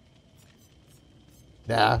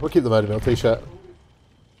 Nah, we'll keep the Murder Mill t-shirt.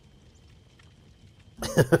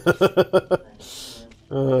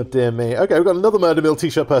 Oh, dear me. Okay, we've got another Murder Mill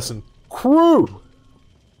t-shirt person. Crew!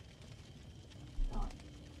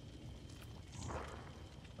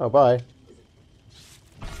 Oh, bye.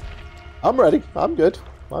 I'm ready. I'm good.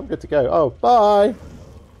 I'm good to go. Oh, bye!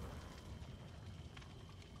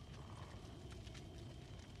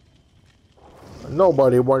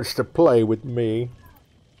 Nobody wants to play with me.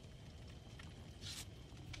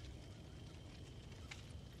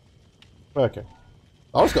 Okay.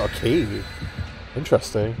 Oh, it's got a key.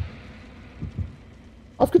 Interesting.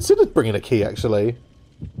 I've considered bringing a key, actually.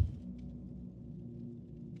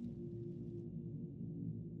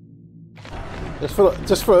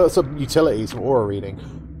 Just for some utility, some aura reading.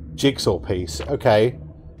 Jigsaw piece. Okay.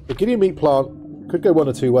 The guinea meat plant could go one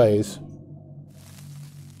or two ways.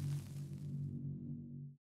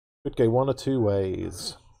 Could go one or two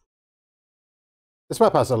ways. This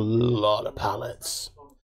map has a lot of pallets.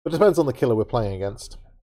 But it depends on the killer we're playing against.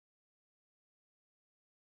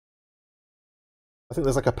 I think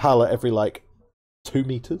there's like a pallet every, like, 2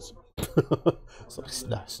 meters. No, it's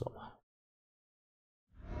not.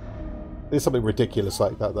 There's something ridiculous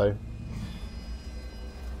like that, though.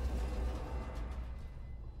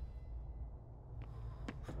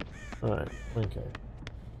 Alright, okay.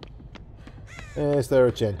 Is there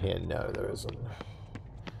a gen here? No, there isn't.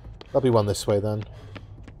 There'll be one this way, then.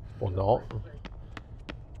 Or not.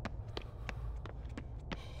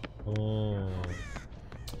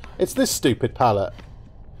 It's this stupid pallet.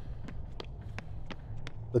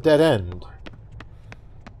 The dead end.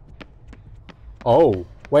 Oh,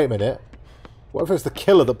 wait a minute. What if it's the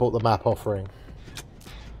killer that bought the map offering?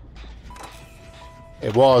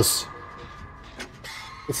 It was.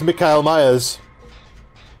 It's Mikhail Myers.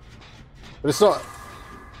 But it's not...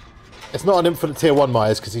 It's not an infinite tier 1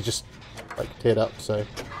 Myers, because he just, like, tiered up, so...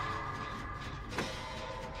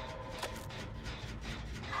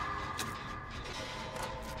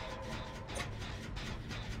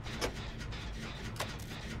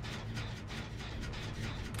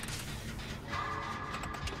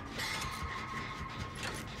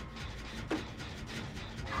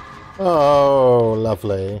 Oh,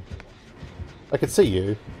 lovely. I can see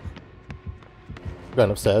you. I'm going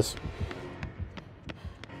upstairs.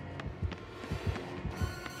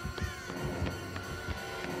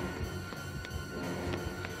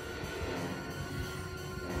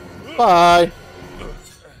 Bye!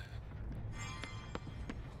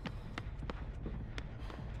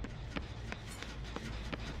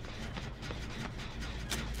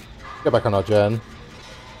 Get back on our gen.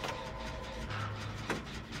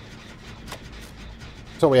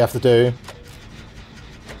 That's what we have to do.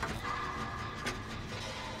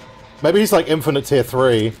 Maybe he's like infinite tier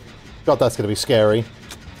 3. God, that's going to be scary.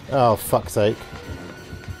 Oh, fuck's sake.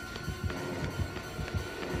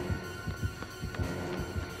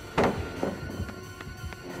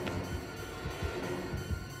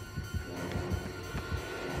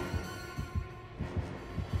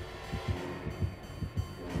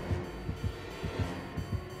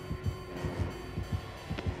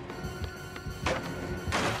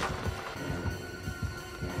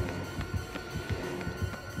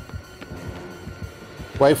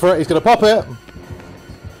 Wait for it, he's gonna pop it!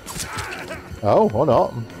 Oh, or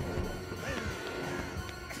not.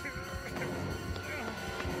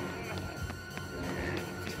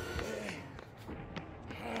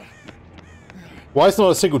 Why has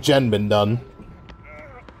not a single gen been done?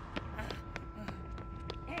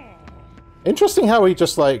 Interesting how he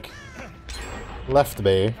just, like, left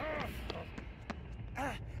me.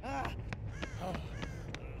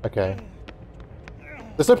 Okay.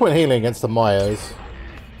 There's no point healing against the Myers.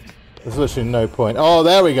 There's literally no point. Oh,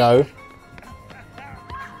 there we go!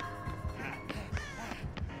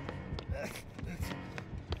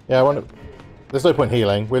 Yeah, I wonder... There's no point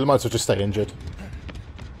healing. We might as well just stay injured.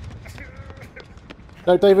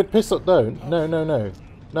 No, David, piss up. No, no, no, no.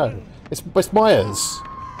 No. It's Myers.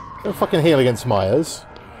 Don't fucking heal against Myers.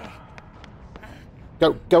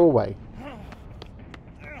 Go away.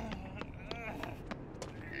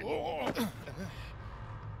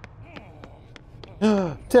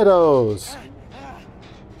 Teddos!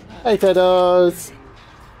 Hey, Teddos!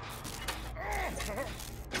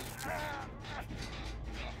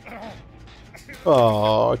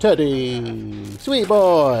 Oh, Teddy! Sweet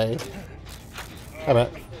boy! Damn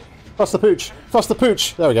it. Foster Pooch! Foster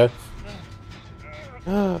Pooch! There we go.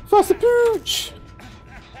 Foster Pooch!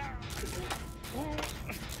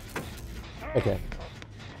 Okay.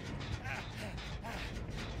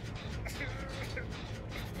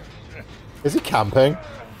 Is he camping?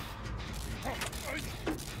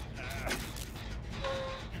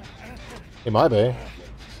 He might be.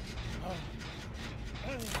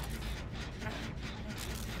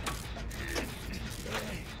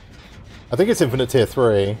 I think it's Infinite Tier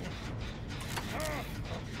 3.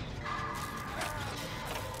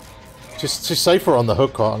 Just safer on the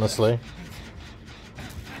hook, quite honestly.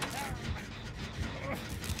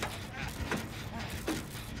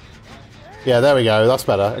 Yeah, there we go. That's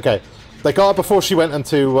better. Okay. They got her before she went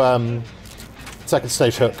into second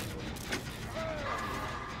stage hook.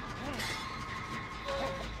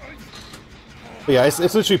 But yeah, it's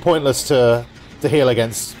literally pointless to heal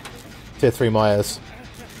against Tier 3 Myers.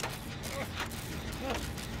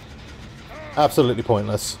 Absolutely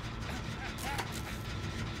pointless.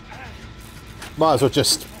 Might as well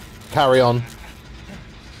just carry on.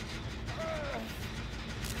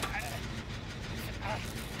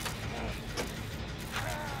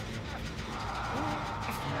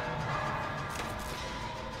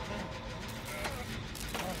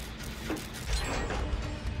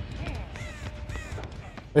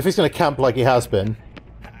 If he's going to camp like he has been,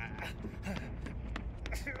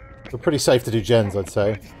 we're pretty safe to do gens, I'd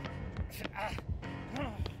say.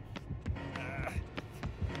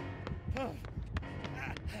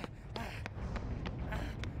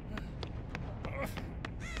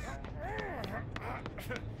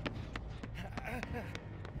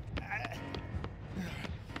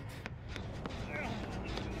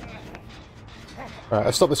 Alright,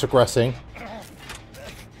 let's stop this regressing.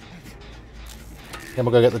 Then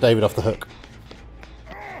we'll go get the David off the hook.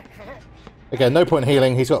 Again, no point in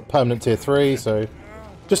healing. He's got permanent tier 3, so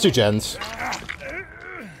just do gens.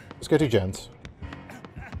 Let's go do gens.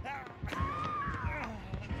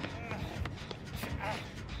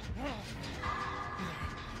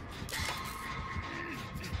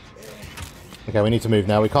 Okay, we need to move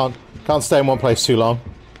now. We can't stay in one place too long.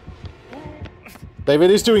 David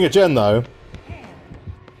is doing a gen though.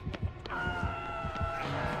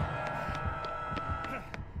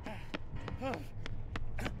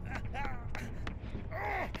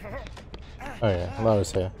 Oh yeah,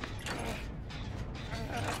 Lara's here.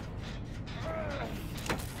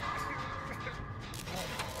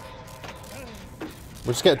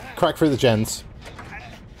 We'll just crack through the gens.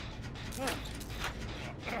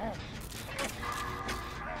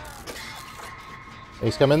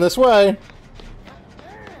 He's coming this way.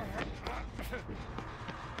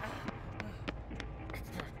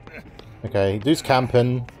 Okay, dude's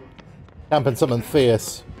camping. Camping something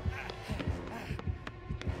fierce.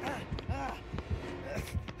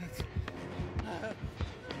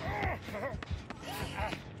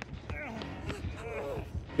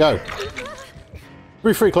 Go.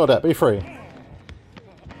 Be free, Claudette, be free.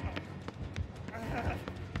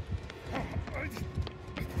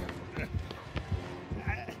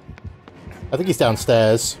 I think he's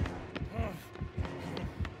downstairs.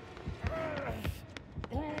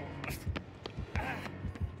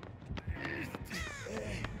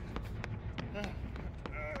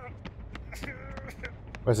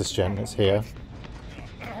 Where's this gen? It's here.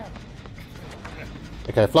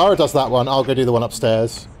 Okay, Flower does that one. I'll go do the one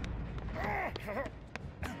upstairs.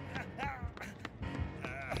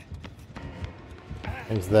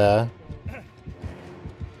 He's there.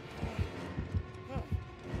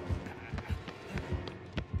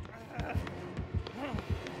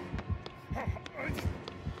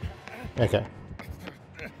 Okay.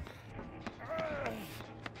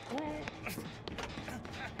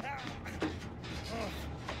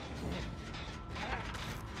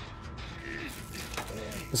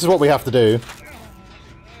 This is what we have to do.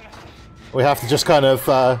 We have to just kind of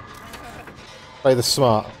play this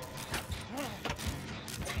smart.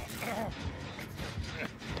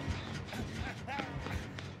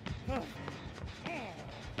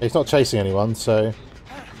 He's not chasing anyone, so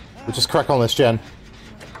we'll just crack on this gen.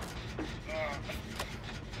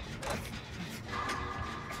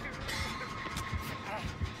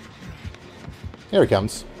 Here he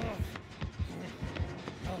comes.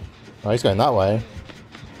 Oh, he's going that way.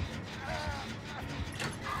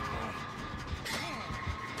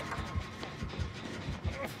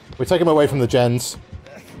 We take him away from the gens.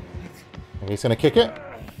 He's going to kick it.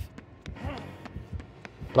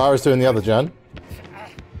 Lara's doing the other gen.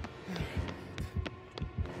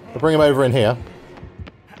 We'll bring him over in here.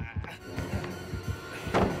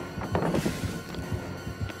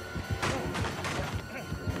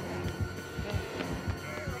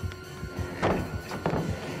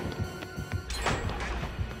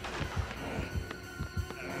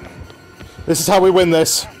 This is how we win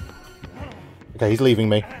this. Okay, he's leaving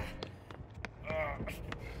me.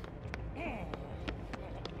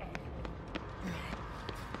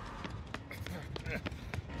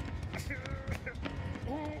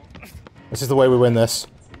 This is the way we win this.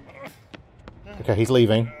 Okay, he's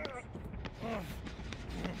leaving.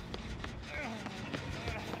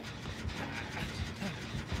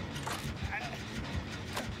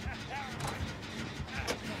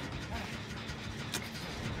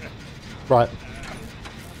 Right.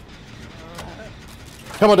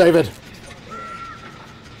 Come on, David.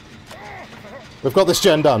 We've got this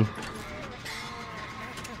gen done.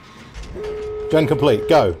 Gen complete.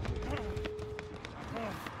 Go.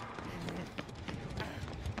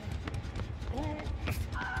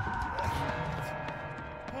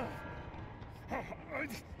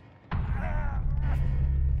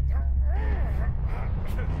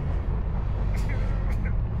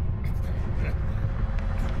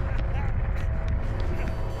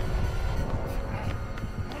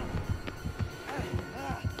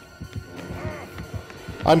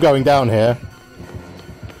 I'm going down here.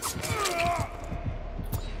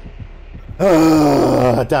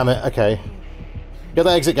 Damn it. Okay. Get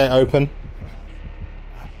the exit gate open.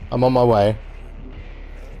 I'm on my way.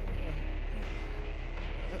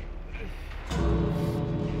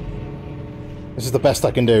 This is the best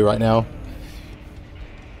I can do right now.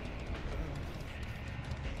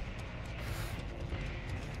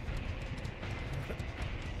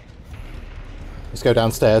 Let's go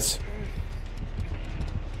downstairs.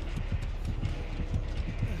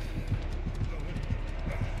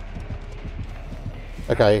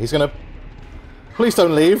 Okay, he's gonna... Please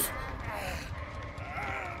don't leave.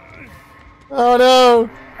 Oh no!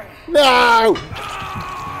 No!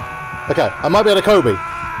 Okay, I might be able to Kobe.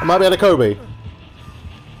 I might be able to Kobe.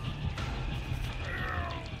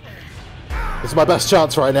 This is my best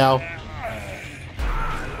chance right now.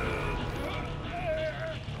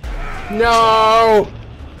 No!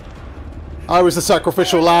 I was the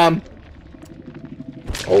sacrificial lamb.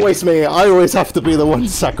 Always me. I always have to be the one to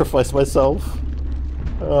sacrifice myself.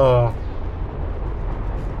 Oh.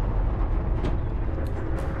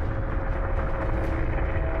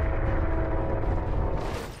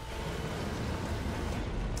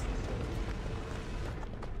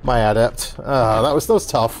 My adept. Ah, that was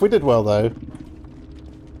tough. We did well though.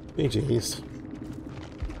 GG's.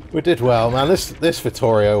 We did well, man. This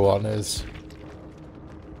Vittorio one is...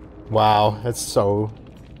 Wow, it's so...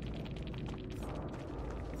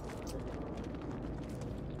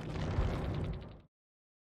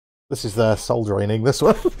 This is soul draining, this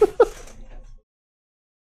one.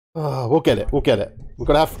 Oh, we'll get it. We'll get it. We've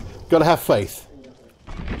gotta have faith.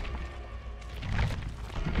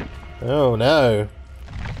 Oh no.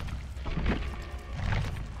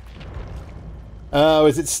 Oh,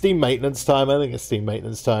 is it Steam maintenance time? I think it's Steam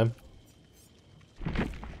maintenance time.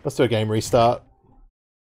 Let's do a game restart.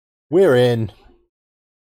 We're in.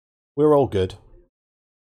 We're all good.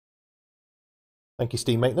 Thank you,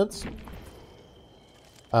 Steam maintenance.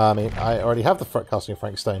 I mean, I already have the casting of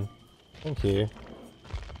Frankenstein. Thank you.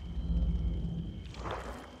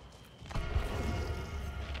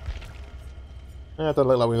 Yeah, it doesn't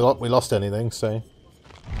look like we lost anything, so...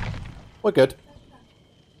 We're good.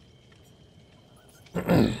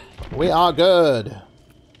 We are good!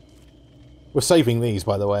 We're saving these,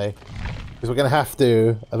 by the way. Because we're going to have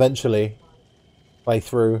to, eventually, play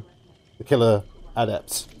through the killer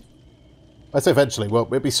Adepts. I say eventually, well,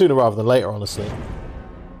 it'll be sooner rather than later, honestly.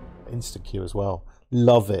 Instant queue as well.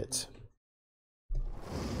 Love it.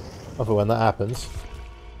 Other when that happens.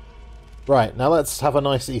 Right, now let's have a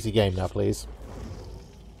nice easy game now, please.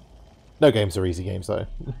 No games are easy games, though.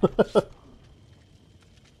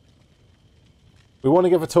 We want to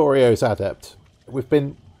give Vittorio's Adept. We're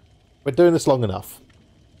doing this long enough.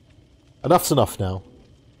 Enough's enough now.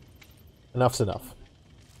 Enough's enough.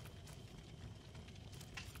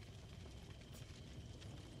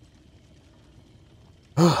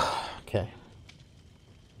 Okay.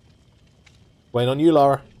 Waiting on you,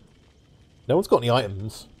 Lara. No one's got any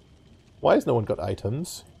items. Why has no one got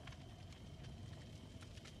items?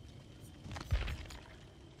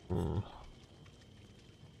 Kind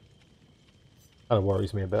of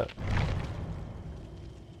worries me a bit.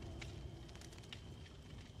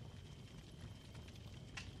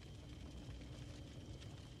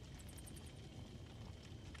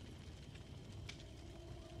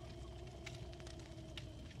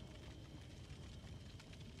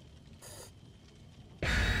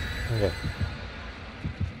 Okay.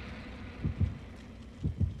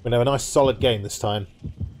 We're gonna have a nice solid game this time.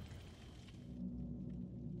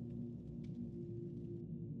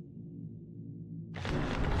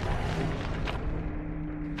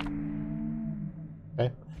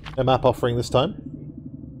 Okay. No map offering this time.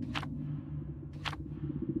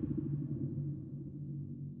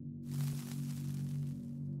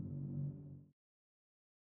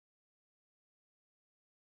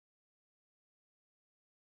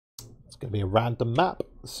 It's gonna be a random map,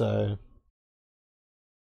 so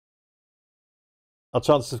our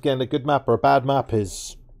chances of getting a good map or a bad map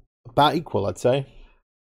is about equal, I'd say.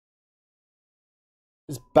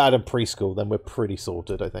 If it's bad in preschool, then we're pretty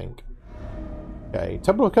sorted, I think. Okay,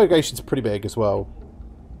 Temple of Congregation's pretty big as well.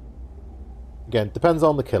 Again, depends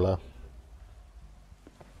on the killer.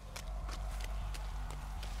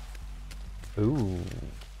 Ooh.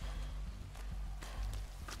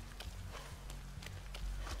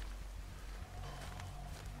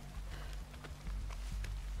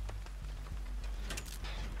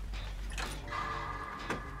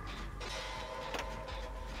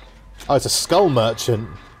 Oh, it's a Skull Merchant.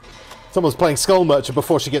 Someone's playing Skull Merchant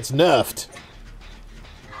before she gets nerfed.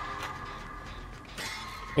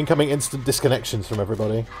 Incoming instant disconnections from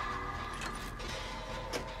everybody.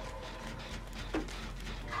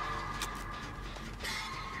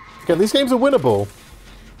 Again, these games are winnable.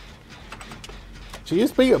 She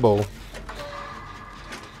is beatable.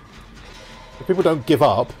 If people don't give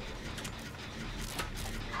up.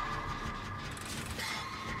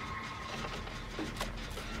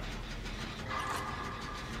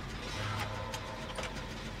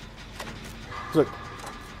 Look,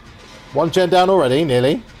 one gen down already,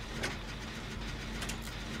 nearly.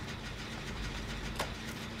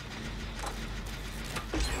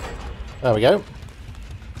 There we go.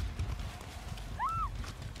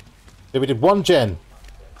 So we did one gen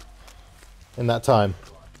in that time.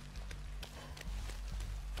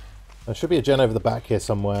 There should be a gen over the back here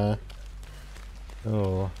somewhere.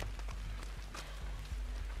 Oh.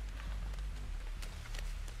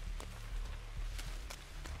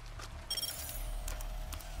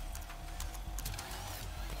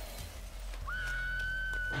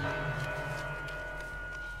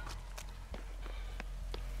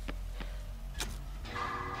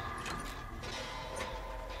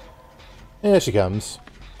 Here she comes.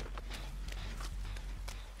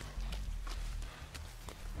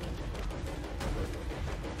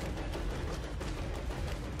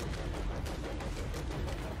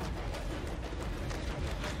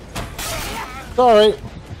 Sorry.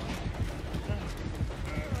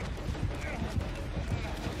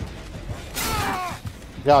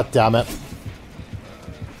 God damn it.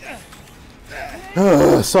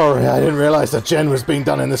 Sorry, I didn't realize that gen was being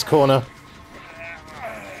done in this corner.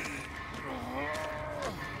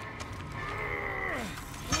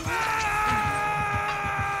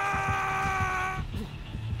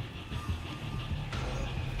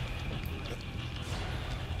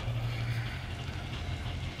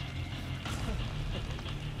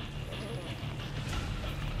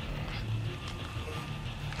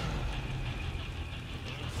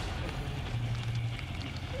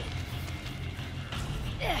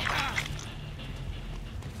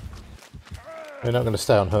 We're not going to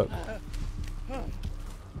stay on hook.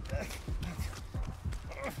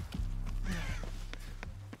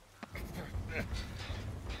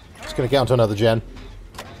 Just going to get onto another gen.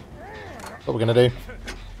 What we're going to do.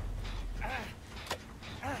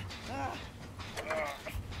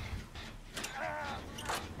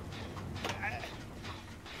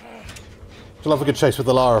 We'll have a good chase with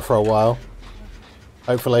the Lara for a while.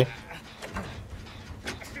 Hopefully.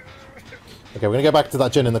 Okay, we're going to go back to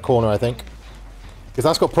that gen in the corner, I think. Because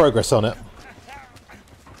that's got progress on it.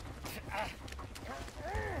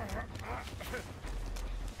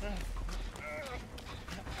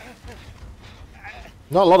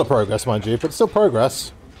 Not a lot of progress, mind you, but still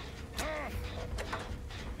progress.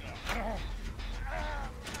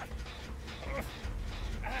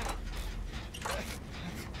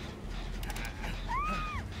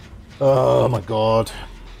 Oh my god.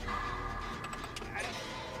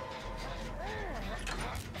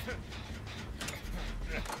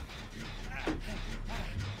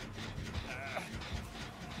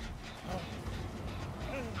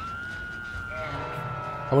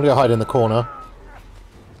 I'm gonna go hide in the corner.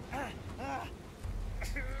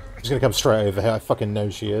 She's gonna come straight over here. I fucking know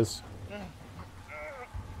she is.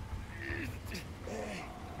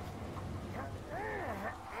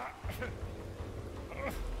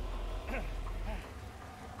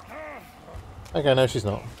 Okay, no, she's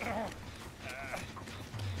not.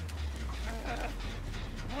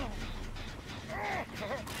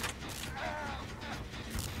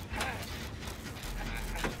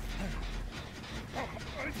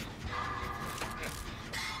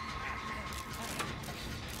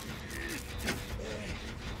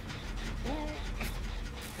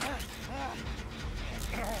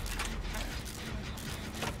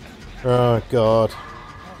 Oh, God.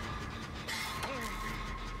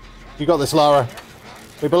 You got this, Lara.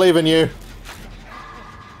 We believe in you.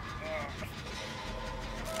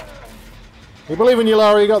 We believe in you,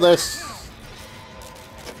 Lara. You got this.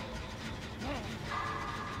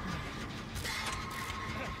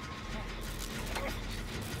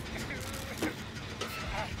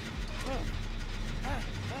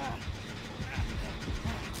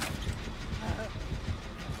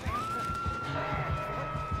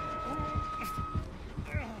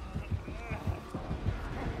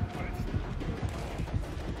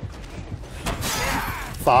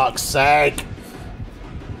 Fuck's sake!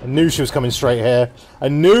 I knew she was coming straight here. I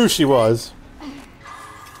knew she was.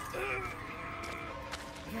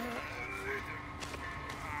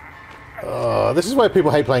 This is why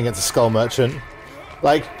people hate playing against a Skull Merchant.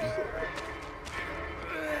 Like,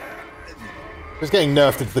 it's getting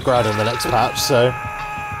nerfed into the ground in the next patch, so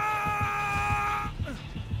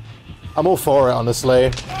I'm all for it,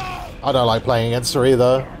 honestly. I don't like playing against her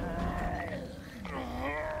either.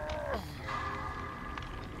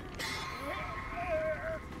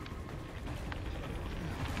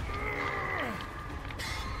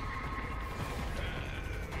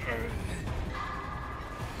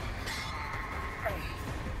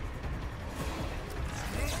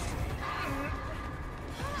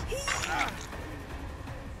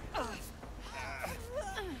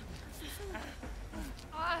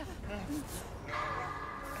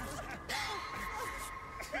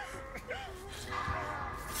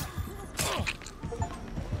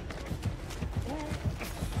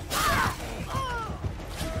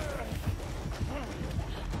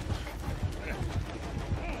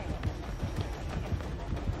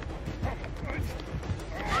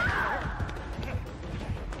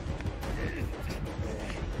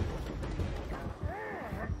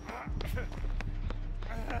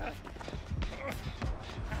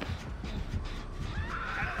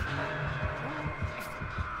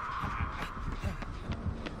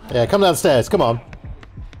 Yeah, come downstairs, come on.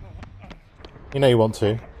 You know you want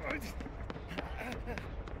to.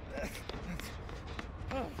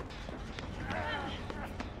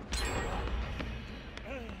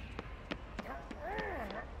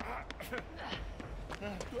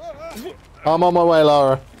 I'm on my way,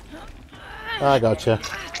 Lara. I gotcha.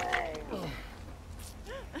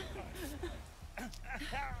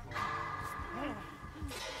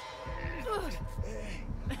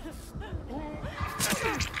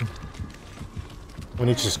 We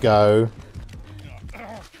need to just go.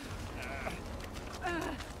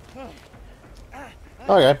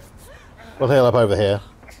 Okay. We'll heal up over here.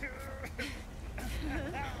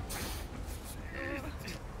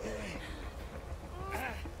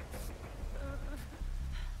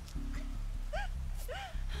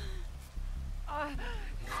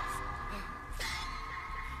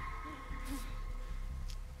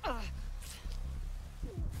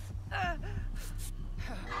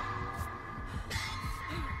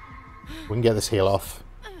 We can get this heal off.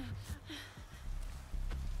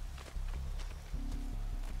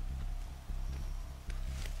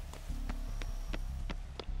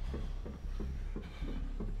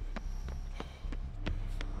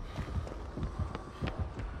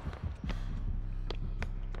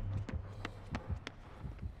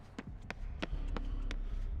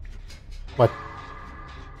 My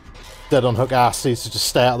dead on hook ass needs to just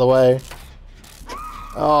stay out of the way.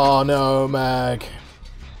 Oh no, Mag.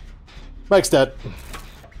 Mag's dead.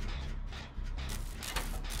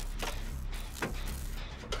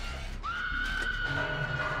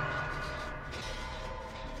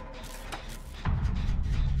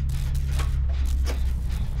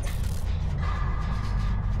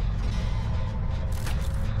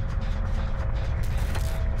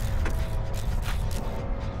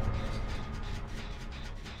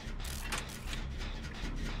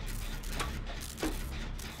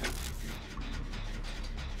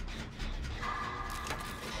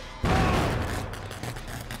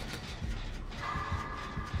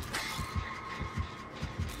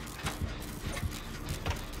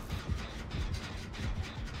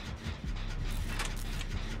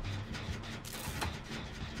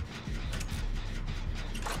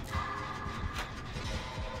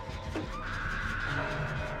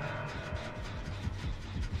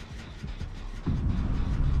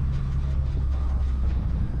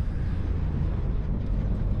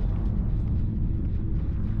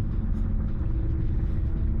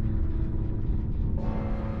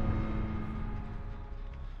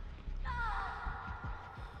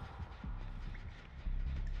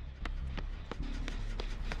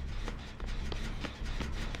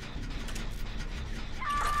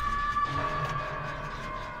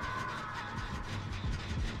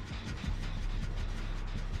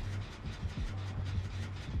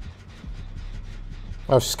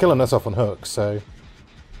 Oh, she's killing herself on hooks, so...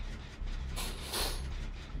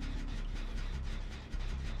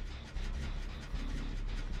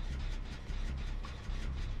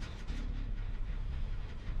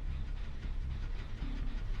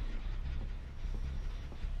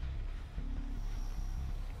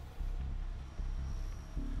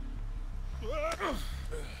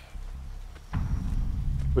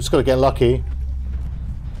 We're just gotta get lucky.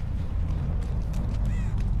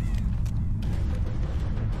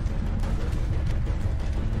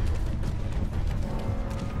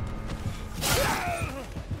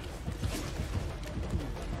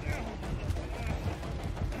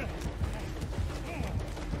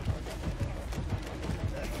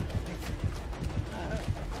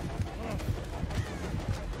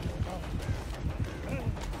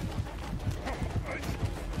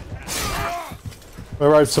 We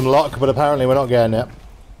rode some luck, but apparently we're not getting it.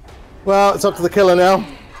 Well, it's up to the killer now.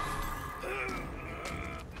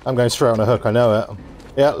 I'm going straight on a hook, I know it.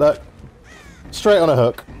 Yeah, look. Straight on a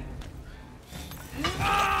hook.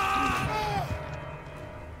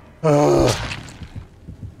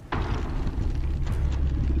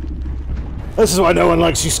 This is why no one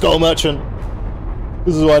likes you, Skull Merchant.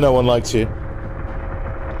 This is why no one likes you.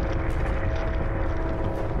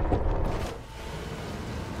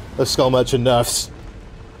 The Skull Merchant nerfs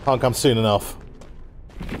can't come soon enough.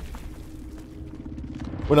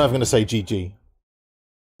 We're not even going to say GG.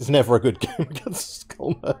 It's never a good game against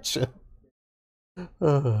Skull Merchant.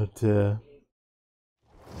 Oh dear.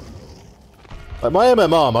 Like, my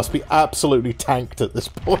MMR must be absolutely tanked at this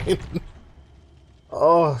point.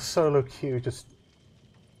 Oh, solo queue just...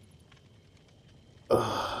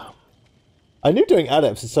 Ugh. I knew doing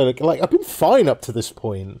Adepts and solo... Like, I've been fine up to this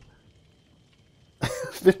point.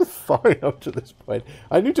 I've been fine up to this point.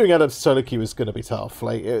 I knew doing Adepts solo queue was going to be tough.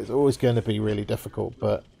 Like, it was always going to be really difficult,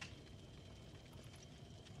 but...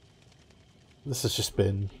 This has just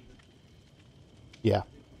been... Yeah.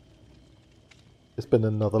 It's been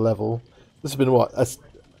another level. This has been, what,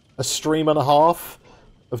 a stream and a half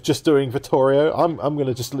of just doing Vittorio? I'm going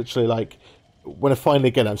to just literally, like... When I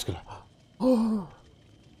finally get it, I'm just going to...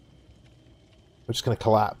 I'm just going to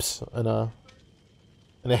collapse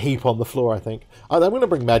in a heap on the floor, I think. I'm going to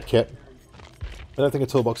bring medkit. I don't think a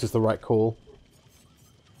toolbox is the right call.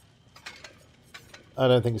 I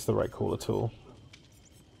don't think it's the right call at all.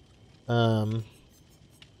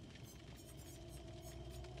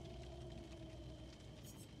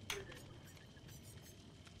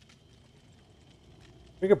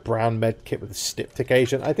 Bring a brown medkit with a styptic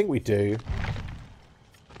agent. I think we do.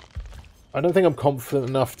 I don't think I'm confident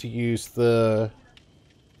enough to use the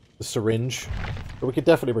syringe, but we could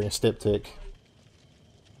definitely bring a styptic.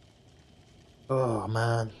 Oh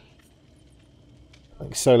man, I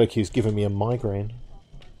think solo queue's giving me a migraine.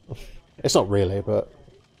 It's not really, but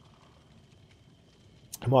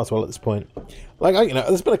I might as well at this point. Like, you know,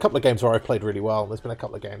 there's been a couple of games where I played really well. There's been a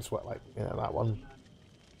couple of games where, like, you know, that one.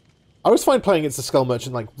 I always find playing against the Skull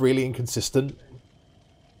Merchant, like, really inconsistent.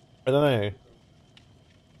 I don't know.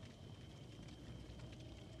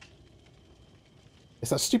 It's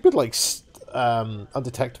that stupid, like,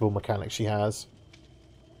 undetectable mechanic she has.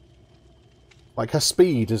 Like, her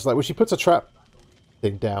speed is, like, when she puts a trap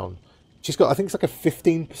thing down, she's got, I think it's like a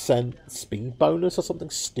 15% speed bonus or something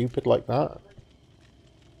stupid like that.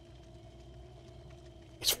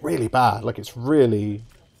 It's really bad. Like, it's really...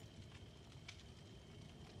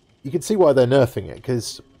 You can see why they're nerfing it,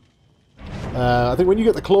 because I think when you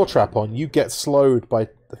get the claw trap on, you get slowed by,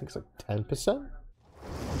 I think it's like 10%?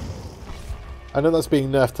 I know that's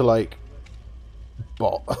being nerfed to, like,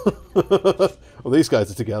 bot. Well, these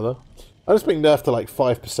guys are together. I know it's being nerfed to, like,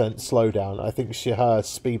 5% slowdown. I think her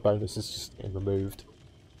speed bonus is just getting removed.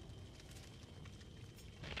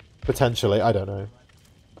 Potentially, I don't know.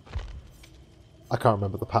 I can't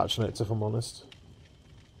remember the patch notes, if I'm honest.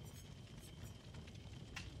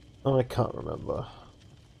 Oh, I can't remember.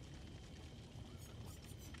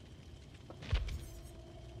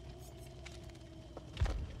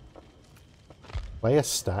 Player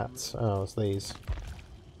stats. Oh, it's these.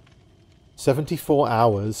 74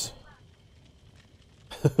 hours.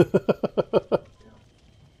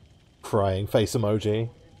 Crying face emoji.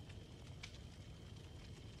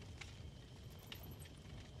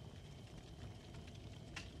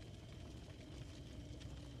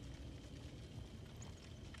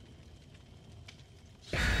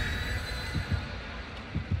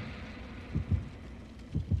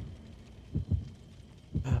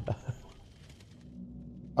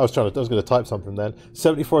 I was going to type something then.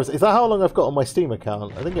 74 is that how long I've got on my Steam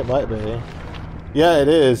account? I think it might be. Yeah, it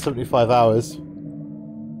is 75 hours.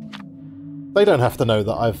 They don't have to know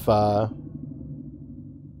that I've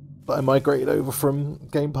that I migrated over from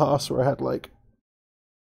Game Pass, where I had like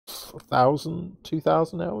 1,000,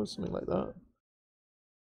 2,000 hours, something like that.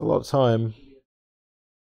 A lot of time.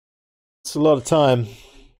 It's a lot of time.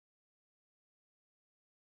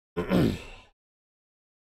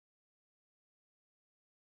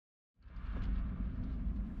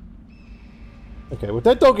 Okay, well,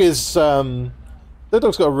 Dead Dog is Dead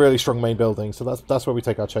Dog's got a really strong main building, so that's where we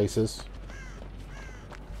take our chases.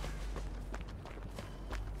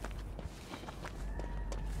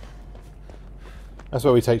 That's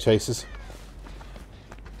where we take chases.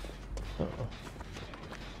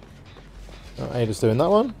 Oh, Ada's doing that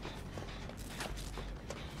one.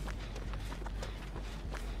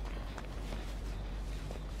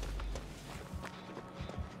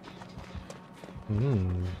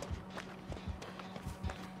 Hmm.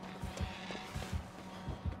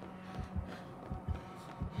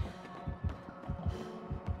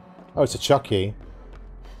 Oh, it's a Chucky.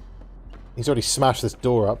 He's already smashed this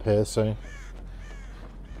door up here, so...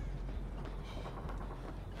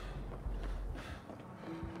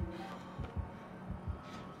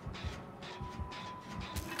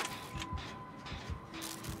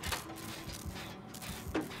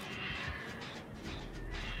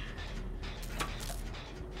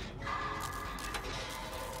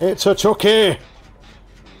 It's a Chucky!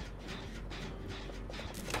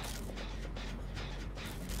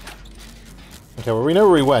 Okay, well we know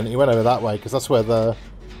where he went. He went over that way, because that's where the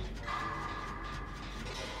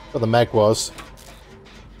Meg was.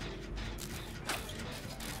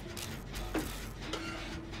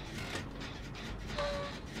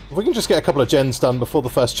 If we can just get a couple of gens done before the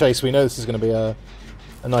first chase, we know this is going to be a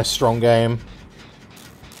nice strong game.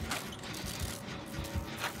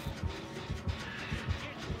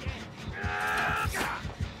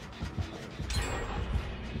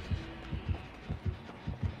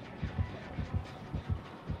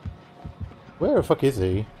 Where the fuck is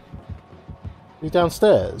he? He's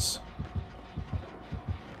downstairs?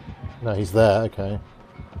 No, he's there, okay.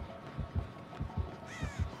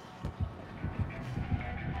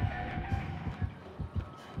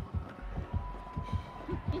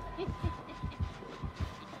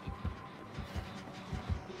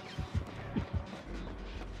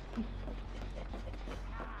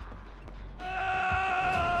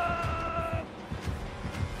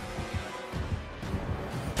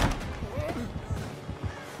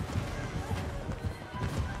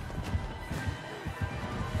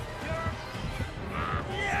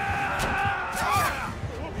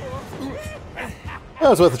 That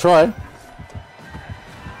was worth a try.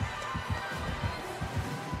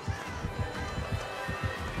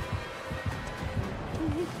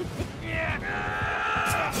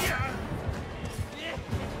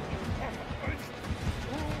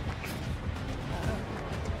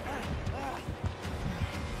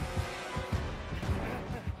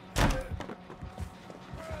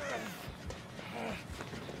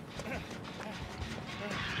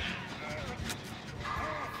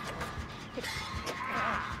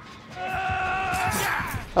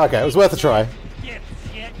 Okay, it was worth a try.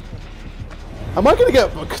 Am I going to get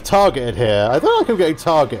targeted here? I don't like I'm getting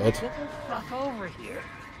targeted. Get the fuck over here.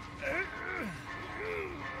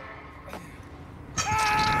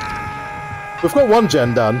 We've got one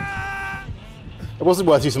gen done. It wasn't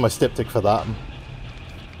worth using my styptic for that.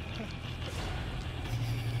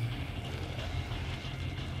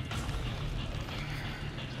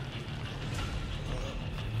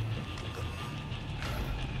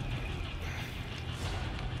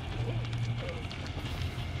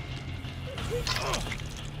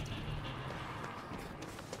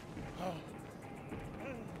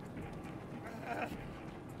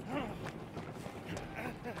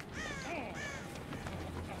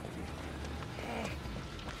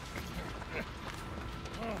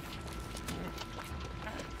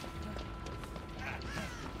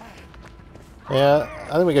 Yeah,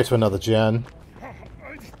 I think we go to another gen.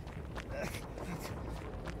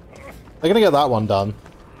 They're gonna get that one done.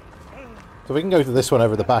 So we can go to this one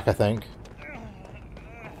over the back, I think.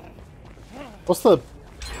 What's the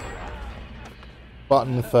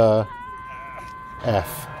button for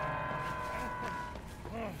F?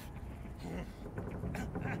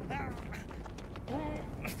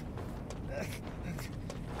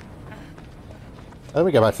 Then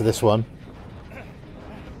we go back to this one.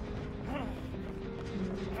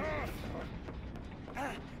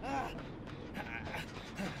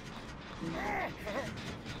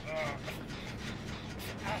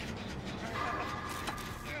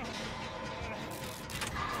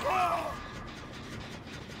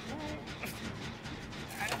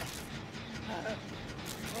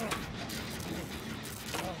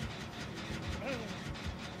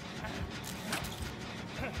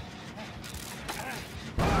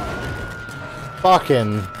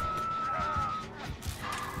 Fucking...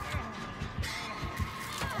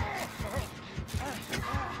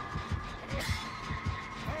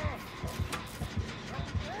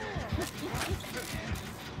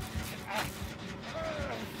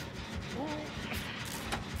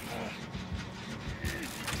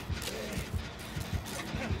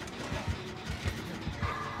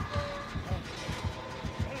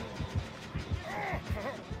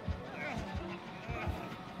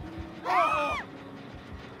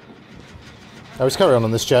 Now let's carry on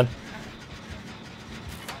this, Jen.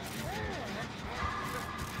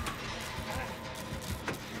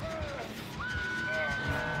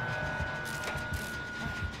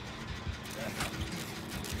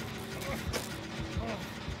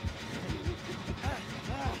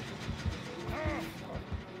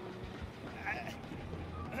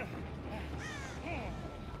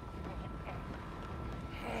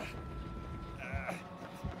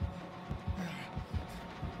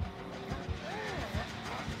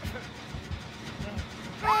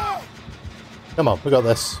 Come on, we got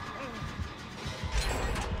this.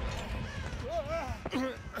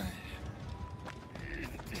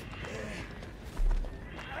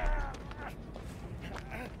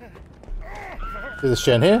 Do this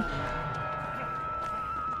gen here.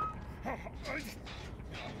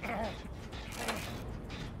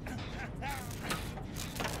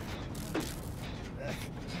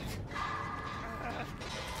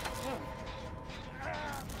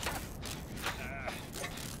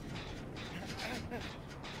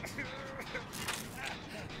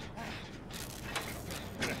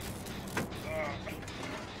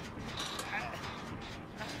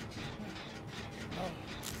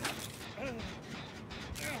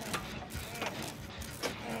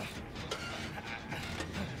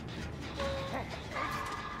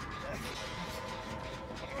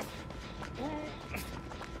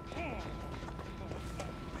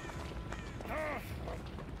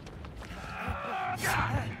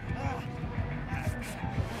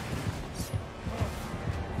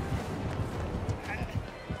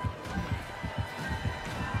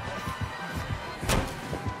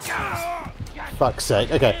 Fuck's sake.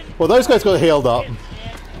 Okay. Well, those guys got healed up.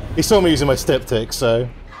 He saw me using my styptic, so...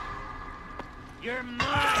 You're mine.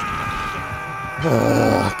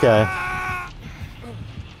 Okay.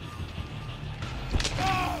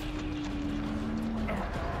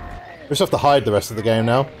 We just have to hide the rest of the game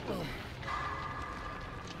now.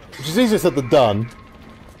 Which is easier said than done.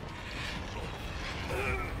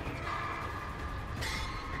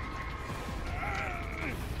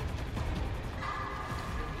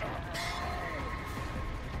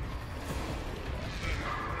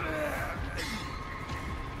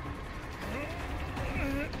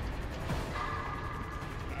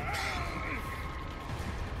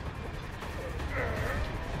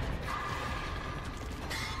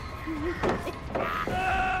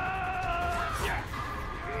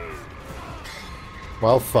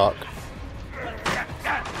 Well, fuck.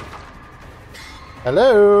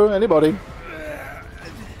 Hello? Anybody?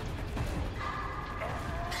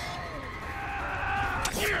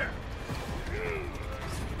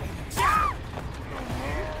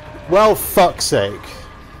 Well, fuck's sake.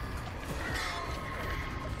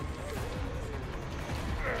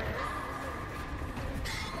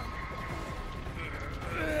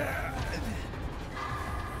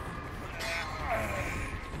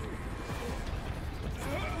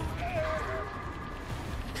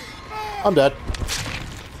 I'm dead.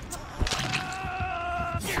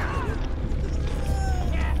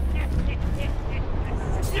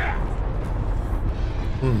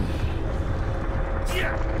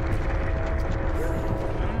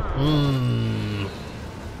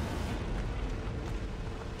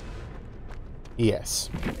 Yes.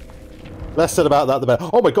 Less said about that, the better.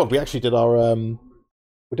 Oh my god, we actually did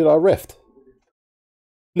our rift.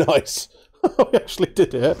 Nice. We actually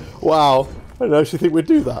did it. Wow. I didn't actually think we'd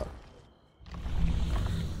do that.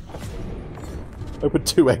 Open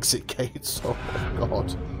 2 exit gates. Oh my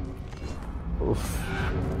god. Oof.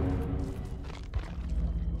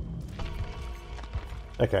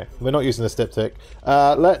 Okay, we're not using the styptic.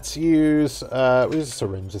 Let's use we'll use a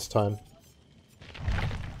syringe this time.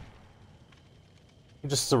 You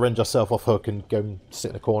just syringe ourselves off hook and go and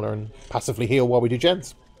sit in a corner and passively heal while we do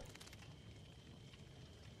gens.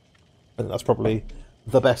 I think that's probably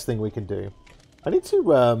the best thing we can do. I need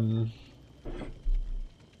to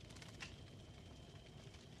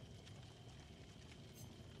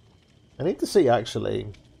I need to see actually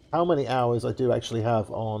how many hours I do actually have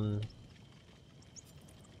on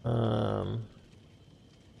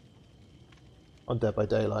Dead by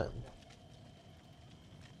Daylight.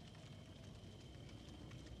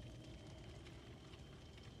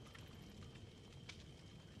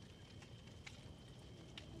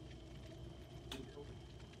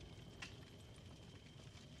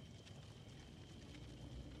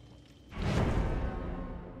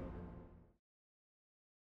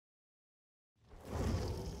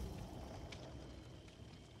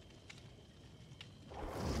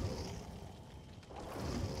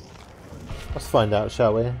 Let's find out,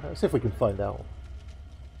 shall we? Let's see if we can find out.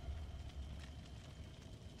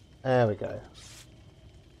 There we go.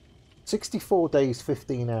 64 days,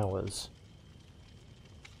 15 hours.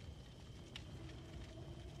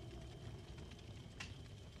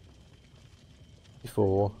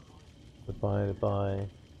 Before divided by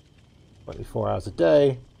 24 hours a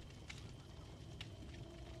day.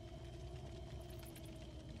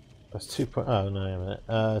 That's 2. Oh no, a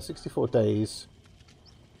minute. 64 days.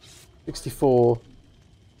 64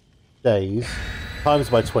 days times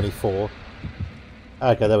by 24.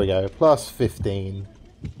 Okay, there we go. Plus 15.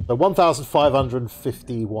 So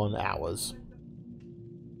 1,551 hours.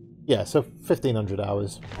 Yeah, so 1,500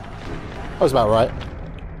 hours. I was about right.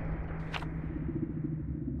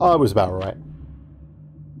 I was about right.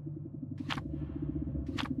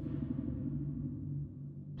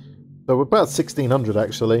 So we're about 1,600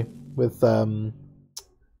 actually with the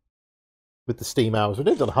Steam hours. We've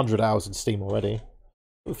done 100 hours in Steam already.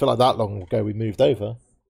 I feel like that long ago we moved over.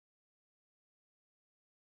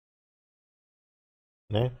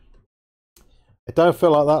 No, it don't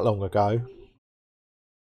feel like that long ago.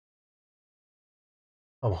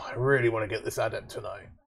 Oh, I really want to get this Adept tonight.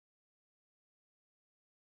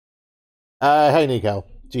 Hey Nico,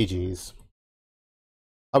 GG's.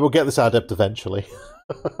 I will get this Adept eventually.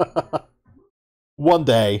 One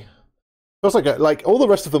day. Feels like all the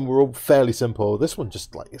rest of them were all fairly simple. This one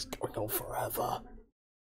just like is going on forever.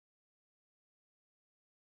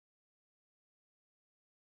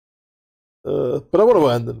 But I want to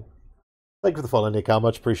earn them. Thank you for the follow, Nick. I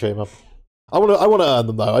much appreciate them. I want to earn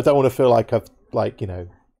them though. I don't want to feel like I've been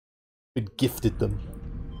gifted them.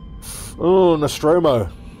 Oh, Nostromo.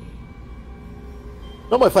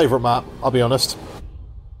 Not my favourite map. I'll be honest.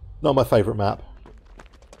 Not my favourite map.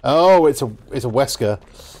 Oh, it's a Wesker.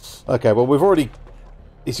 Okay, well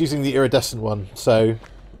he's using the iridescent one, so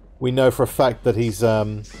we know for a fact that he's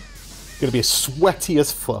going to be sweaty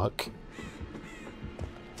as fuck.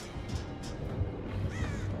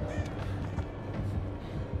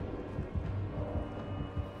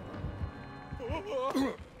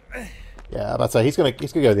 Yeah, I'm about to say he's gonna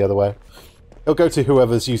go the other way. He'll go to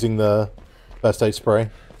whoever's using the first aid spray.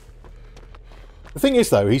 The thing is,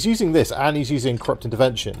 though, he's using this and he's using corrupt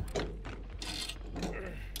intervention.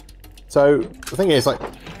 So the thing is, like,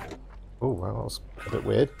 oh wow, that was a bit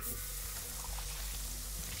weird.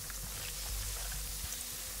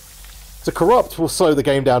 So corrupt will slow the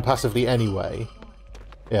game down passively anyway.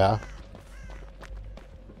 Yeah.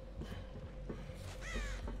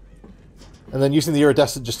 And then using the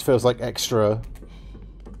iridescent just feels like extra.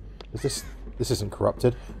 This isn't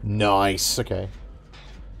corrupted. Nice. Okay.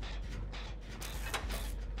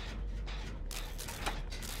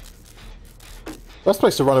 Best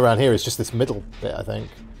place to run around here is just this middle bit, I think.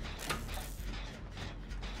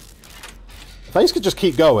 If things could just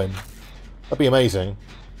keep going, that'd be amazing.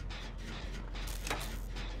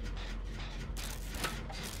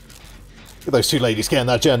 Look at those two ladies getting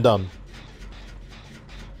that gen done.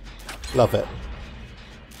 Love it.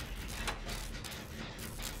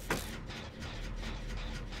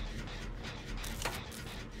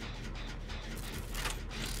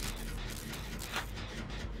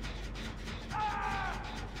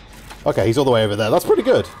 Okay, he's all the way over there. That's pretty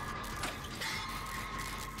good.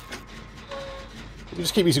 If you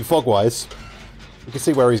just keep using Fogwise, you can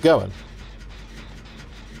see where he's going.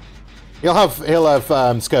 He'll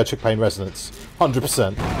have Scared Chick Pain Resonance.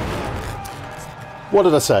 100%. What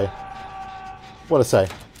did I say? What did I say?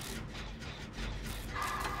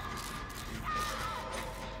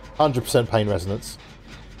 100% Pain Resonance.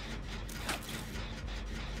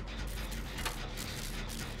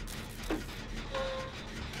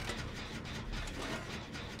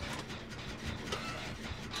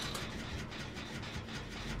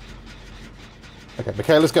 Okay,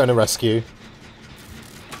 Michaela's going to rescue.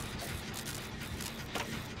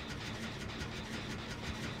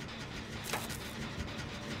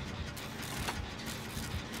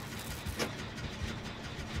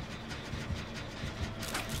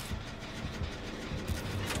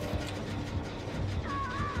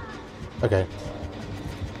 Okay.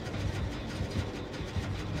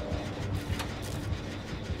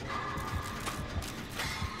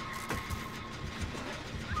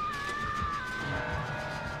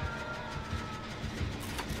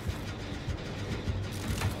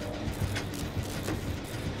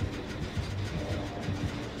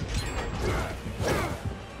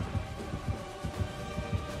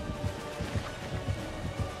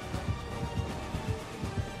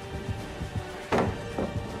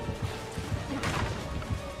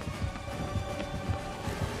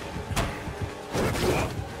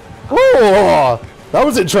 Oh, that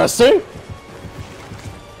was interesting.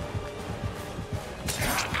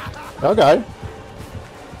 Okay.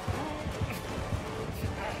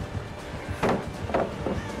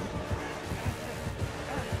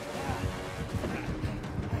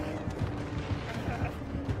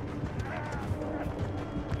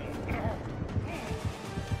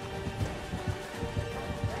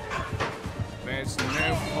 There's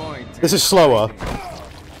no point. This is slower.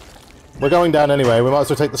 We're going down anyway. We might as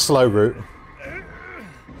well take the slow route.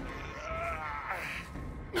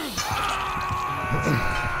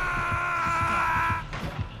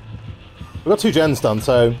 We've got 2 gens done,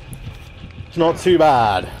 so it's not too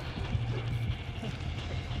bad.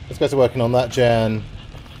 Let's go to working on that gen.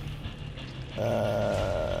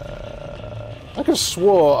 I could have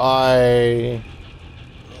swore I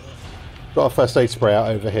got a first aid spray out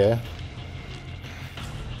over here.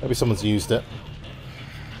 Maybe someone's used it.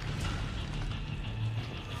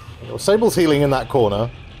 Well, Sable's healing in that corner.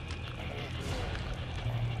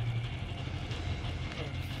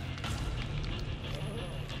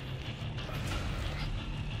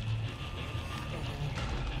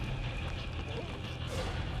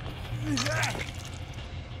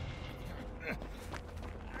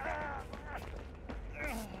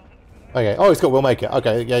 Okay. Oh, he's got we'll make it.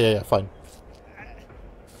 Okay, yeah, fine.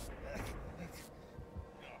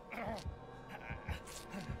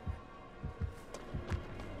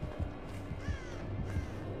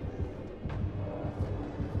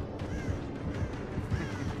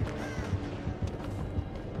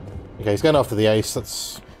 Okay, he's going after the ace.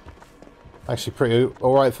 That's actually pretty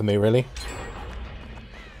alright for me, really.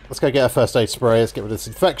 Let's go get a first aid spray. Let's get rid of this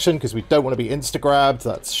infection, because we don't want to be insta-grabbed.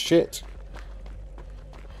 That's shit.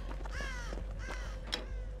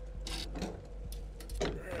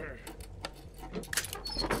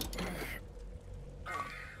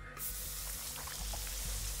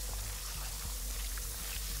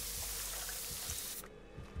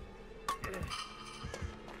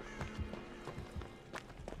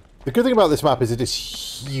 The good thing about this map is it is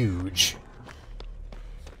huge.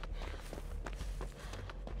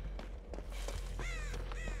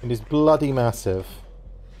 It is bloody massive.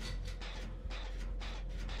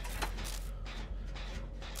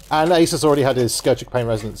 And Ace has already had his Scourgic Pain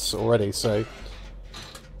Resonance already, so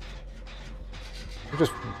we'll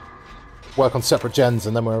just work on separate gens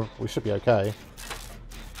and then we should be okay.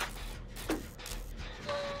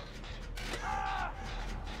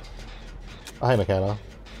 Oh, hey, Michaela.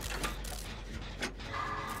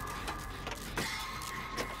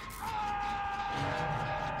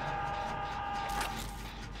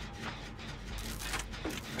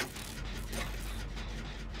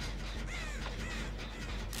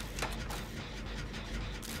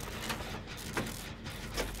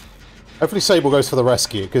 Hopefully Sable goes for the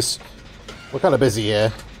rescue, because we're kind of busy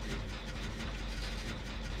here.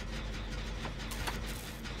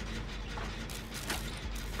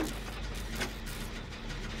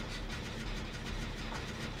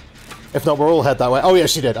 If not, we'll all head that way. Oh, yeah,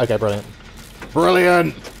 she did. Okay, brilliant.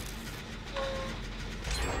 Brilliant!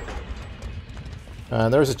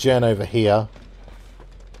 And there is a gen over here,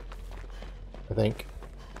 I think.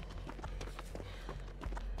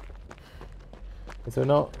 Is there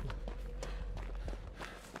not?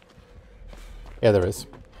 Yeah, there is.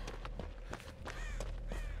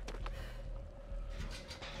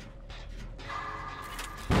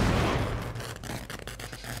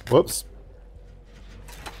 Whoops.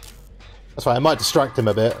 That's fine, I might distract him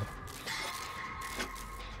a bit.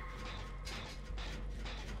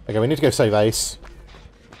 Okay, we need to go save Ace.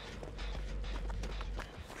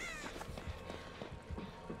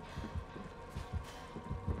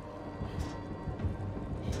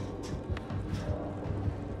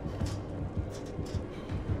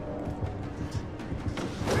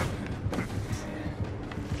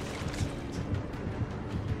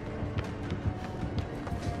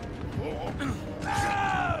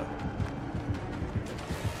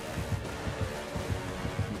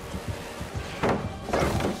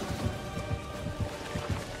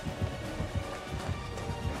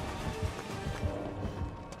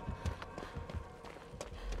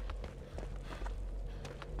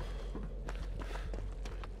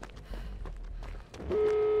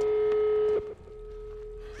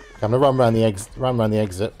 I'm gonna run around the exit. Run around the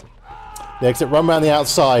exit. The exit. Run around the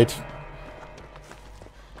outside.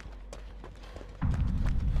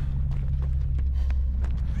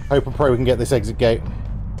 Hope and pray we can get this exit gate.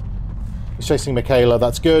 He's chasing Michaela.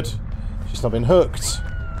 That's good. She's not been hooked.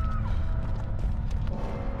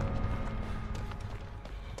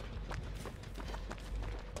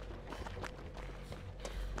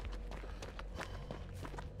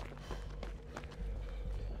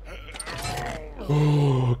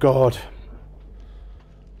 Oh, God.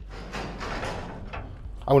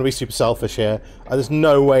 I'm gonna be super selfish here. There's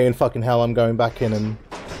no way in fucking hell I'm going back in and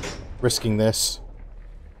risking this.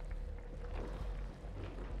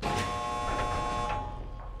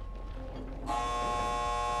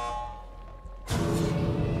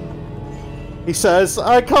 He says,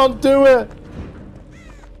 I can't do it!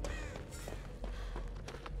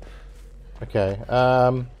 Okay,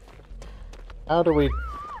 how do we...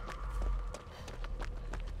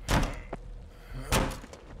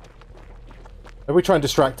 Maybe we try and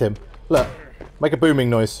distract him. Look, make a booming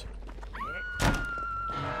noise.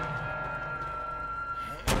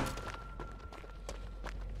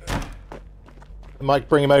 Mike,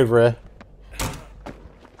 bring him over here.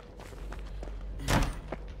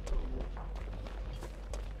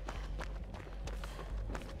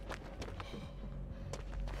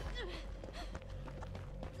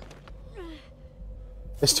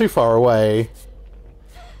 It's too far away.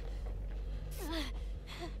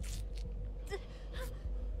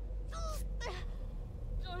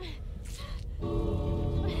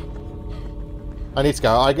 I need to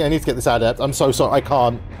go. I need to get this adept. I'm so sorry. I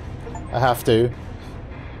can't. I have to.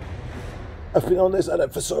 I've been on this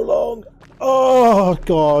adept for so long. Oh,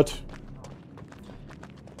 God.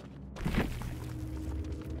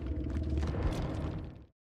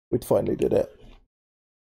 We finally did it.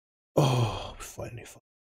 Oh, we finally.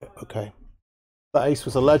 Okay. That ace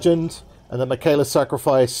was a legend. And then Michaela's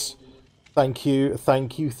sacrifice. Thank you.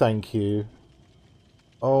 Thank you. Thank you.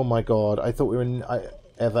 Oh, my God. I thought we were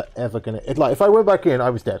ever gonna... Like, if I went back in,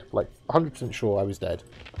 I was dead. Like, 100% sure I was dead.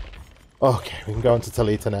 Okay, we can go on to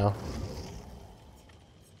Talita now.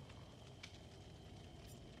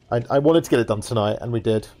 I wanted to get it done tonight, and we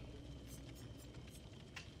did.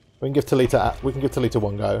 We can give Talita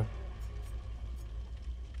one go.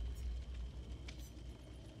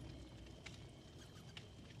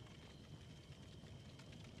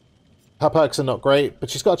 Her perks are not great,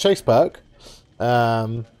 but she's got a chase perk.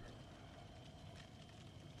 Yeah,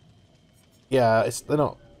 they're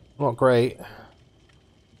not great.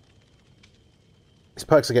 These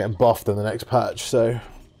perks are getting buffed in the next patch, so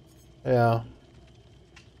yeah.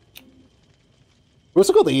 We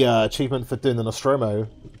also got the achievement for doing the Nostromo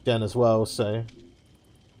gen as well, so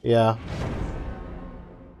yeah.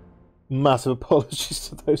 Massive apologies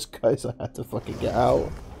to those guys I had to fucking get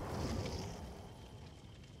out.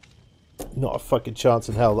 Not a fucking chance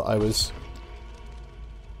in hell that I was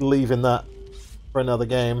leaving that for another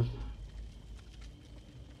game.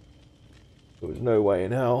 There was no way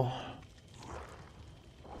in hell.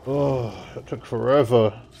 Oh, that took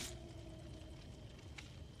forever.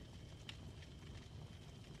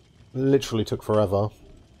 Literally took forever.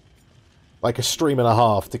 Like a stream and a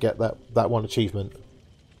half to get that one achievement.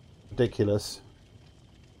 Ridiculous.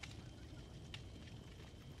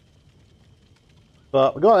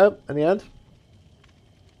 But we got it in the end.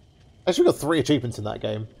 Actually, we got 3 achievements in that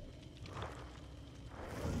game.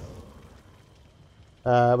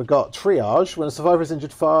 We got Triage. When a survivor is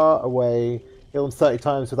injured far away, heal them 30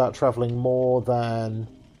 times without travelling more than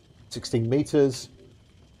 16 meters.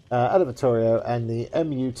 Adeptorio and the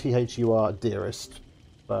MUTHUR Dearest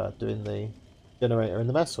for doing the generator in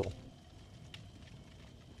the messel.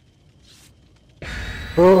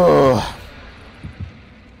 Oh.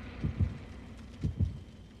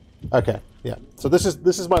 Okay, yeah. So this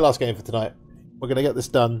is my last game for tonight. We're gonna get this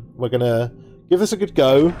done. We're gonna give this a good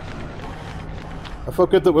go. I feel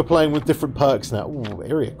good that we're playing with different perks now. Ooh,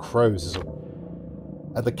 Area Crows is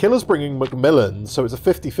and the killer's bringing Macmillan, so it's a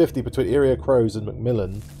 50-50 between Area Crows and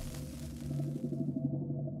Macmillan.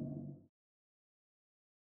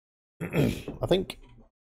 I think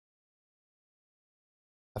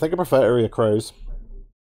I prefer Area Crows.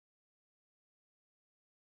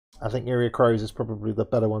 I think Area Crows is probably the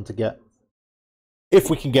better one to get.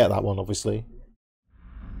 If we can get that one, obviously.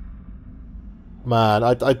 Man,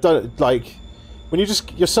 I don't like when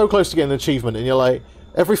you're so close to getting an achievement and you're like,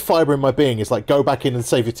 every fibre in my being is like, go back in and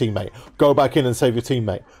save your teammate. Go back in and save your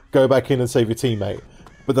teammate. Go back in and save your teammate.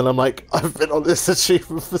 But then I'm like, I've been on this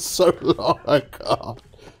achievement for so long, I can't.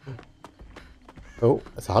 Oh,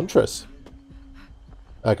 it's a Huntress.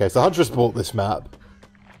 Okay, so Huntress bought this map.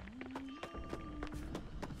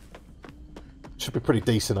 Should be pretty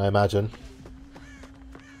decent, I imagine.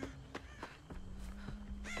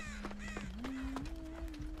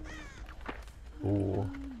 Ooh.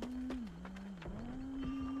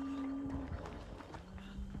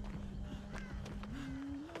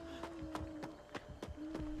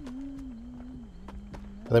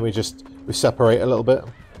 And then we separate a little bit.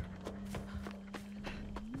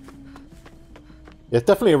 There's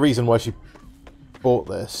definitely a reason why she bought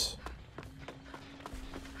this.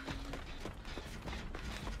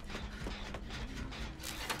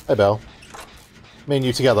 Hey, Belle. Me and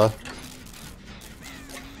you together.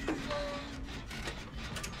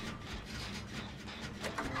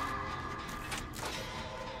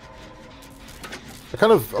 I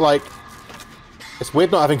kind of, like... It's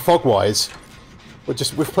weird not having Fogwise.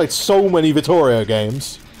 We've played so many Vittorio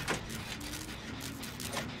games.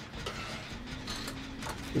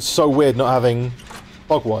 It's so weird not having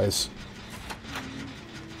Fogwise.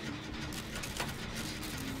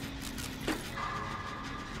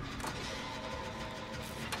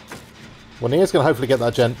 Well, Nia's going to hopefully get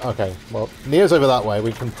that gen... Okay, well, Nia's over that way.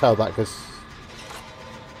 We can tell that because...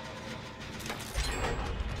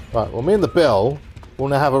 Right, well, me and the Bill will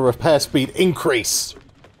now have a repair speed increase.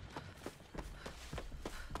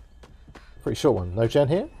 Pretty short one. No gen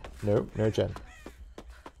here? No, no gen.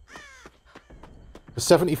 For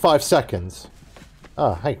 75 seconds.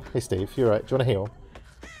 Ah, hey Steve, you're right. Do you want to heal?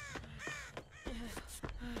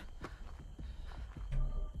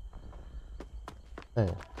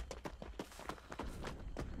 There.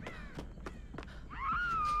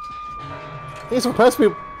 His repair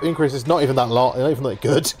speed increase is not even that lot, not even that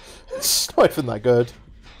good. It's not even that good.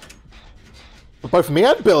 But both me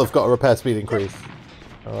and Bill have got a repair speed increase.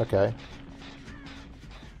 Oh, okay.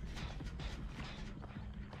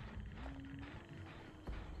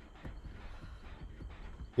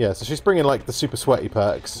 Yeah, so she's bringing like the super sweaty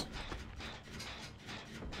perks.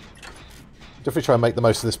 Definitely try and make the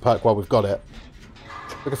most of this perk while we've got it.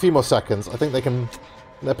 Like a few more seconds. I think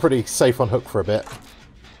they're pretty safe on hook for a bit.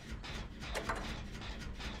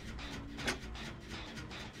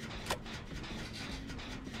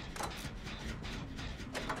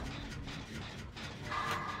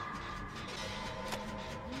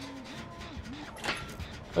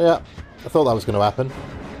 Oh, yeah, I thought that was going to happen.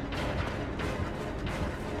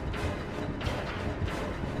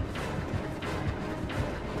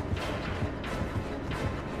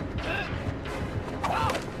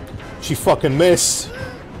 She fucking missed.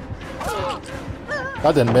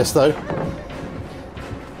 That didn't miss though.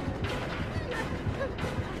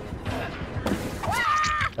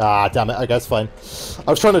 Ah, damn it. Okay, it's fine.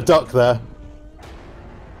 I was trying to duck there.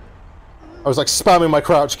 I was like spamming my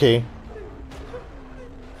crouch key.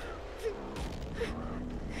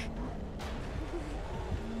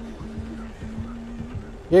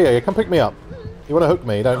 Yeah, come pick me up. You want to hook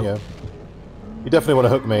me, don't you? You definitely want to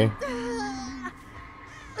hook me.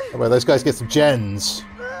 Oh, well, those guys get some gens.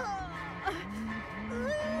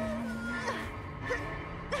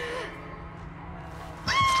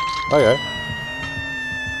 Okay.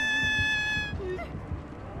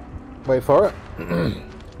 Wait for it.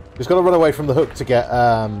 Just got to run away from the hook to get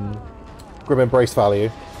Grim Embrace value.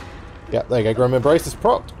 Yep, there you go. Grim Embrace is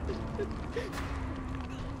procced.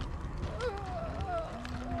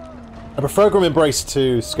 I prefer Grim Embrace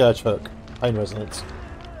to Scourge Hook. Pain Resonance.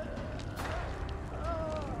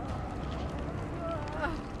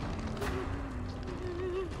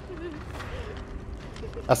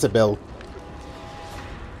 That's it, Bill.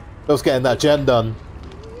 Bill's getting that gen done.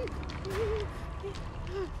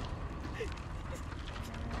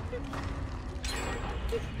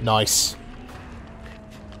 Nice.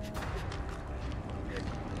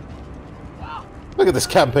 Look at this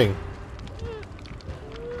camping.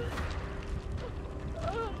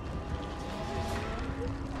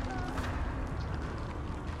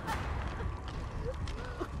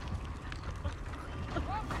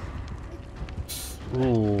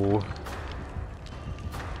 Ooh.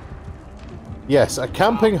 Yes, a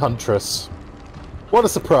camping huntress. What a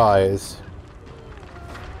surprise.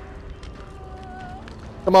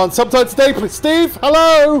 Come on, sometime today, please. Steve,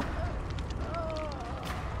 hello!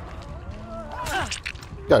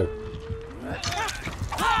 Go.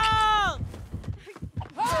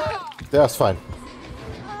 Yeah, that's fine.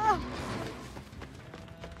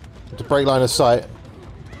 To break line of sight.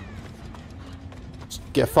 Just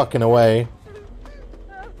get fucking away.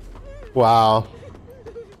 Wow.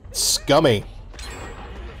 Scummy.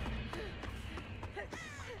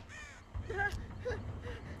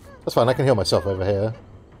 That's fine, I can heal myself over here.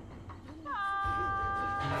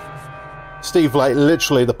 Steve, like,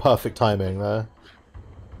 literally the perfect timing there.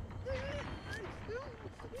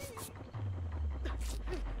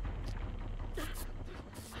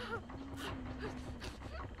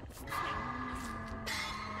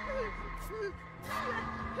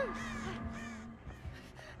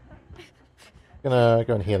 Gonna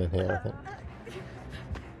go and heal in here, I think.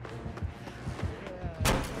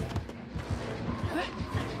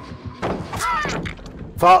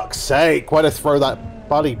 Fuck's sake, why did I throw that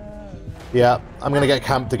body? Yeah, I'm gonna get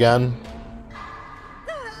camped again.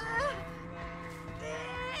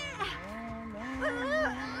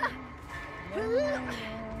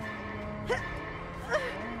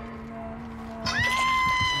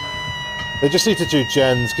 They just need to do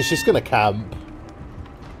gens, because she's going to camp.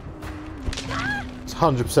 It's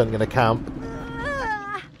 100% going to camp.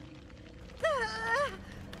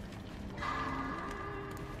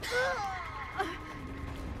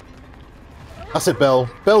 That's it, Belle.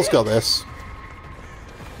 Belle's got this.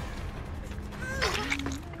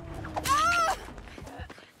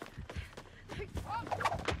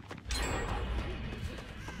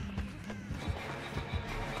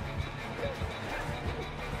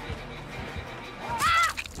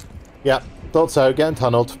 Yeah, thought so. Getting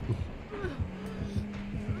tunneled.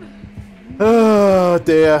 Oh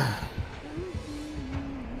dear.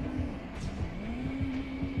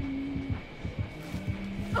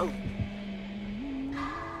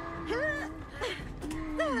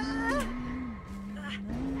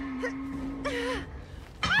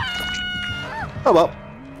 Oh well,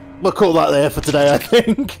 we'll call that there for today, I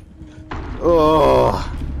think. Oh,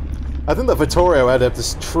 I think that Vittorio Adept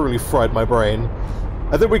has truly fried my brain.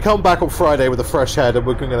 I think we come back on Friday with a fresh head, and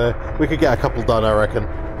we could get a couple done, I reckon.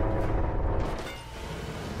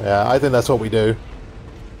 Yeah, I think that's what we do.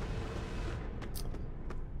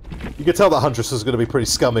 You could tell that Huntress was going to be pretty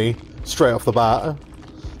scummy straight off the bat,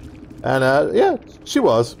 and yeah, she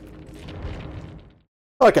was.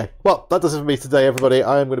 Okay, well, that does it for me today, everybody.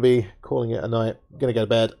 I am going to be calling it a night. I'm going to go to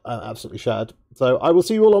bed. I'm absolutely shattered. So I will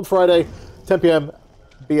see you all on Friday, 10 PM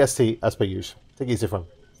BST, as per usual. Take it easy, everyone.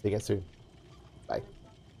 See you again soon. Bye.